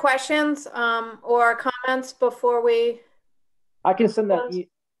other questions or comments before we? I can send that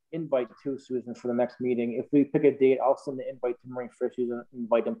invite to Susan for the next meeting. If we pick a date, I'll send the invite to Marine Fisheries and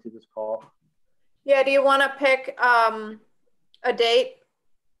invite them to this call. Yeah, do you want to pick a date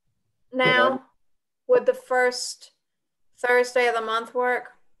now? Would the first Thursday of the month work?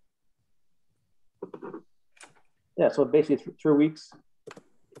 Yeah, so basically 3 weeks.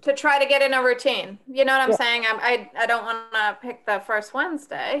 To try to get in a routine. You know what I'm saying? I don't want to pick the first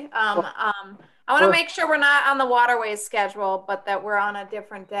Wednesday. I want to make sure we're not on the waterways schedule, but that we're on a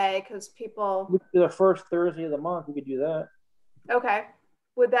different day because people. The first Thursday of the month, we could do that. Okay.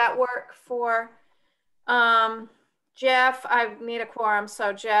 Would that work for Jeff? I need a quorum.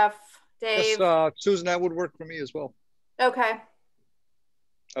 So Jeff, Dave. Yes, Susan, that would work for me as well. Okay.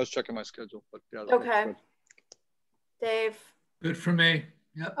 I was checking my schedule, but yeah. Okay. Dave. Good for me.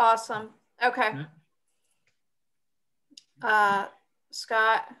 Yep. Awesome. Okay.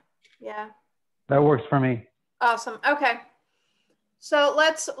 Scott. Yeah. That works for me. Awesome. Okay. So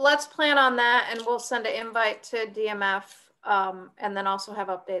let's plan on that, and we'll send an invite to DMF, and then also have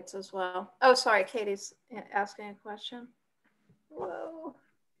updates as well. Oh, sorry, Katie's asking a question. Whoa.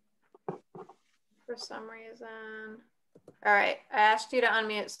 For some reason. All right, I asked you to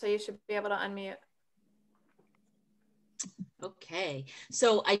unmute, so you should be able to unmute. Okay,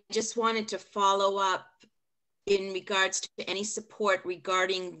 so I just wanted to follow up in regards to any support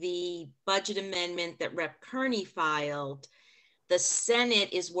regarding the budget amendment that Rep. Kearney filed. The Senate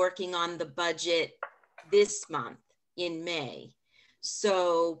is working on the budget this month in May.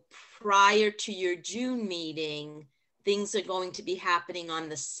 So prior to your June meeting, things are going to be happening on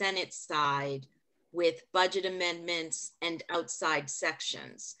the Senate side with budget amendments and outside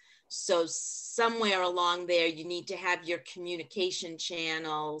sections. So somewhere along there, you need to have your communication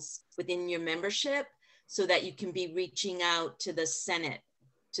channels within your membership so that you can be reaching out to the Senate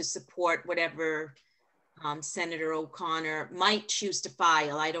to support whatever Senator O'Connor might choose to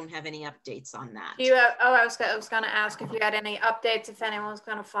file. I don't have any updates on that. Do you have, I was going to ask if you had any updates, if anyone was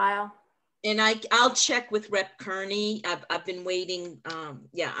going to file. And I'll check with Rep. Kearney. I've been waiting.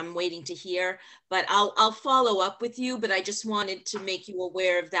 Yeah, I'm waiting to hear, but I'll follow up with you. But I just wanted to make you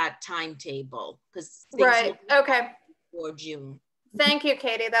aware of that timetable because right. Okay. For June. Thank you,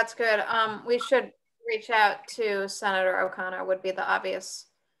 Katie. That's good. We should reach out to Senator O'Connor. Would be the obvious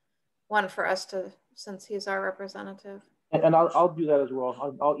one for us to, since he's our representative. And I'll do that as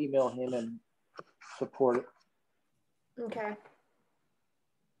well. I'll email him and support it. Okay.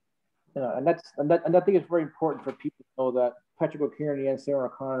 Yeah, and I think it's very important for people to know that Patrick O'Kearney and Sarah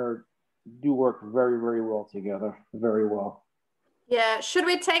O'Connor do work very, very well together, very well. Yeah, should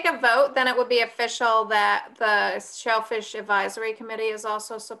we take a vote? Then it would be official that the Shellfish Advisory Committee is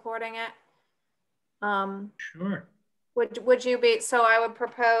also supporting it. Sure. Would you be? So I would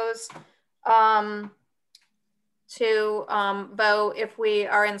propose to vote if we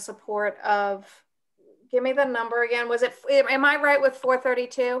are in support of. Give me the number again. Was it? Am I right with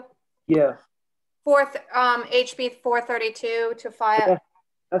 432? Yeah. HB 432 to file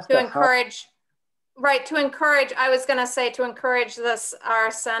to encourage. Right, to encourage, I was going to say to encourage this,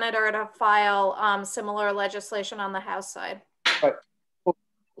 our senator to file similar legislation on the House side. Right. Well,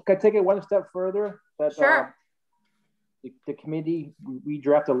 can I take it one step further? That, sure. The committee, we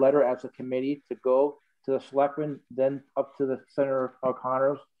draft a letter as a committee to go to the selectmen, then up to the Senator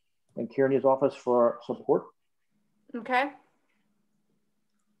O'Connor, and Kearney's office for support. Okay.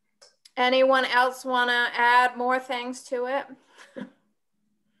 Anyone else want to add more things to it?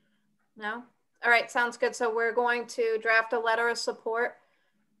 No? All right, sounds good. So we're going to draft a letter of support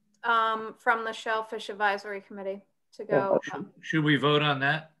from the Shellfish Advisory Committee to go. Should we vote on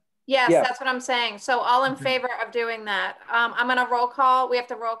that? Yes, Yeah. that's what I'm saying. So all in favor of doing that. I'm going to roll call. We have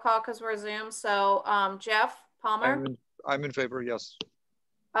to roll call because we're Zoom. So Jeff Palmer. I'm in favor, yes.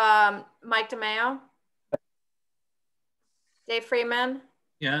 Mike DeMeo. Dave Freeman.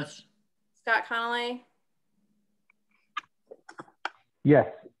 Yes. Scott Connolly. Yes.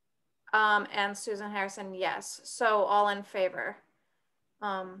 And Susan Harrison, yes. So all in favor.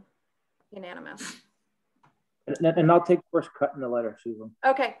 Unanimous. And I'll take first cut in the letter, Susan.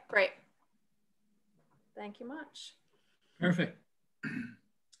 Okay, great. Thank you much. Perfect.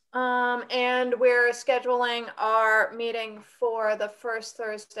 And we're scheduling our meeting for the first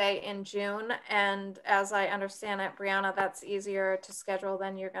Thursday in June. And as I understand it, Brianna, that's easier to schedule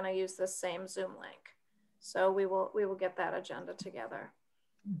than you're going to use the same Zoom link. So we will get that agenda together.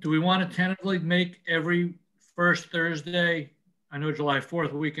 Do we want to tentatively make every first Thursday? I know July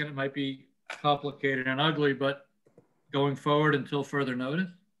 4th weekend, it might be complicated and ugly, but going forward until further notice?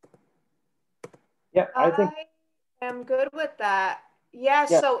 Yeah, I am good with that. Yeah,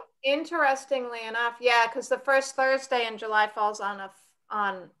 Yeah. So interestingly enough, yeah, because the first Thursday in July falls on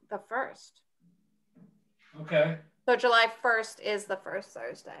the 1st. Okay. So July 1st is the first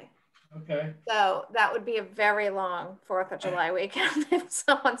Thursday. Okay. So that would be a very long 4th of July weekend if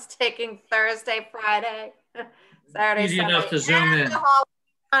someone's taking Thursday, Friday, Saturday, Easy Sunday, enough to zoom in.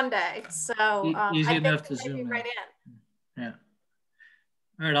 Monday. So Easy I enough think to zoom in. right in. Yeah.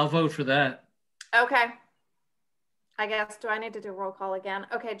 All right, I'll vote for that. Okay. I guess, do I need to do roll call again?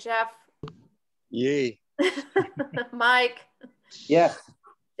 Okay, Jeff. Yay. Mike. Yes.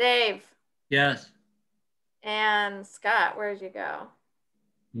 Dave. Yes. And Scott, where'd you go?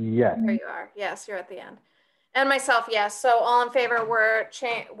 Yes. There you are. Yes, you're at the end. And myself, yes. So all in favor, we're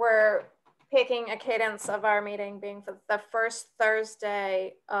picking a cadence of our meeting being for the first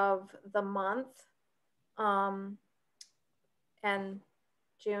Thursday of the month. And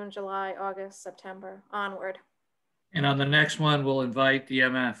June, July, August, September, onward. And on the next one, we'll invite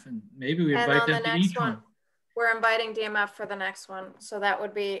DMF, and maybe we invite them to each one. We're inviting DMF for the next one. So that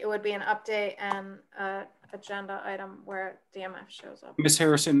would be, it would be an update and agenda item where DMF shows up. Ms.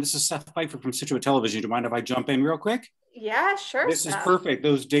 Harrison, this is Seth Pfeiffer from Scituate Television. Do you mind if I jump in real quick? Yeah, sure. This is perfect.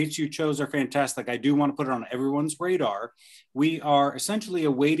 Those dates you chose are fantastic. I do want to put it on everyone's radar. We are essentially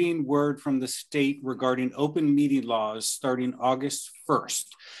awaiting word from the state regarding open meeting laws starting August 1st.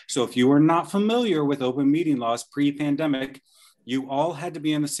 So if you are not familiar with open meeting laws pre-pandemic, you all had to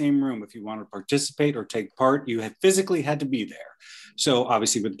be in the same room. If you want to participate or take part, you had physically had to be there. So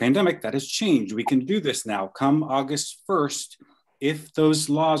obviously with the pandemic, that has changed. We can do this now. Come August 1st, if those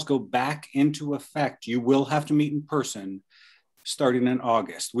laws go back into effect, you will have to meet in person starting in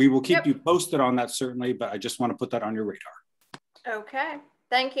August. We will keep you posted on that certainly, but I just want to put that on your radar. Okay,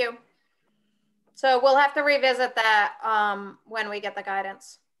 thank you. So we'll have to revisit that when we get the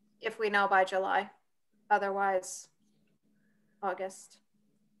guidance, if we know by July. Otherwise, August.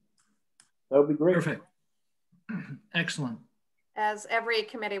 That would be great. Perfect. Excellent. As every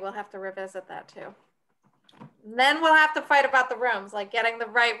committee will have to revisit that too. And then we'll have to fight about the rooms, like getting the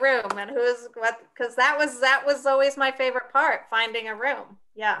right room and who's what, because that was always my favorite part, finding a room.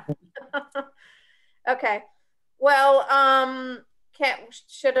 Yeah. Okay. Well,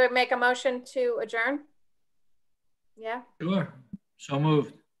 should I make a motion to adjourn? Yeah. Sure. So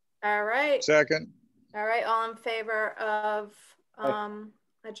moved. All right. Second. All right. All in favor of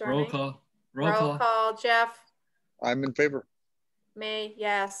adjourning? Roll call. Roll call. Jeff. I'm in favor. Me,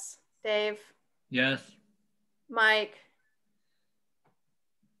 yes. Dave. Yes. Mike.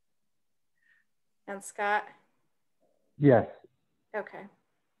 And Scott. Yes. Okay.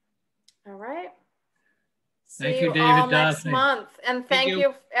 All right. Thank See you, David all next Daphne. month. And thank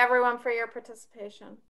you everyone for your participation.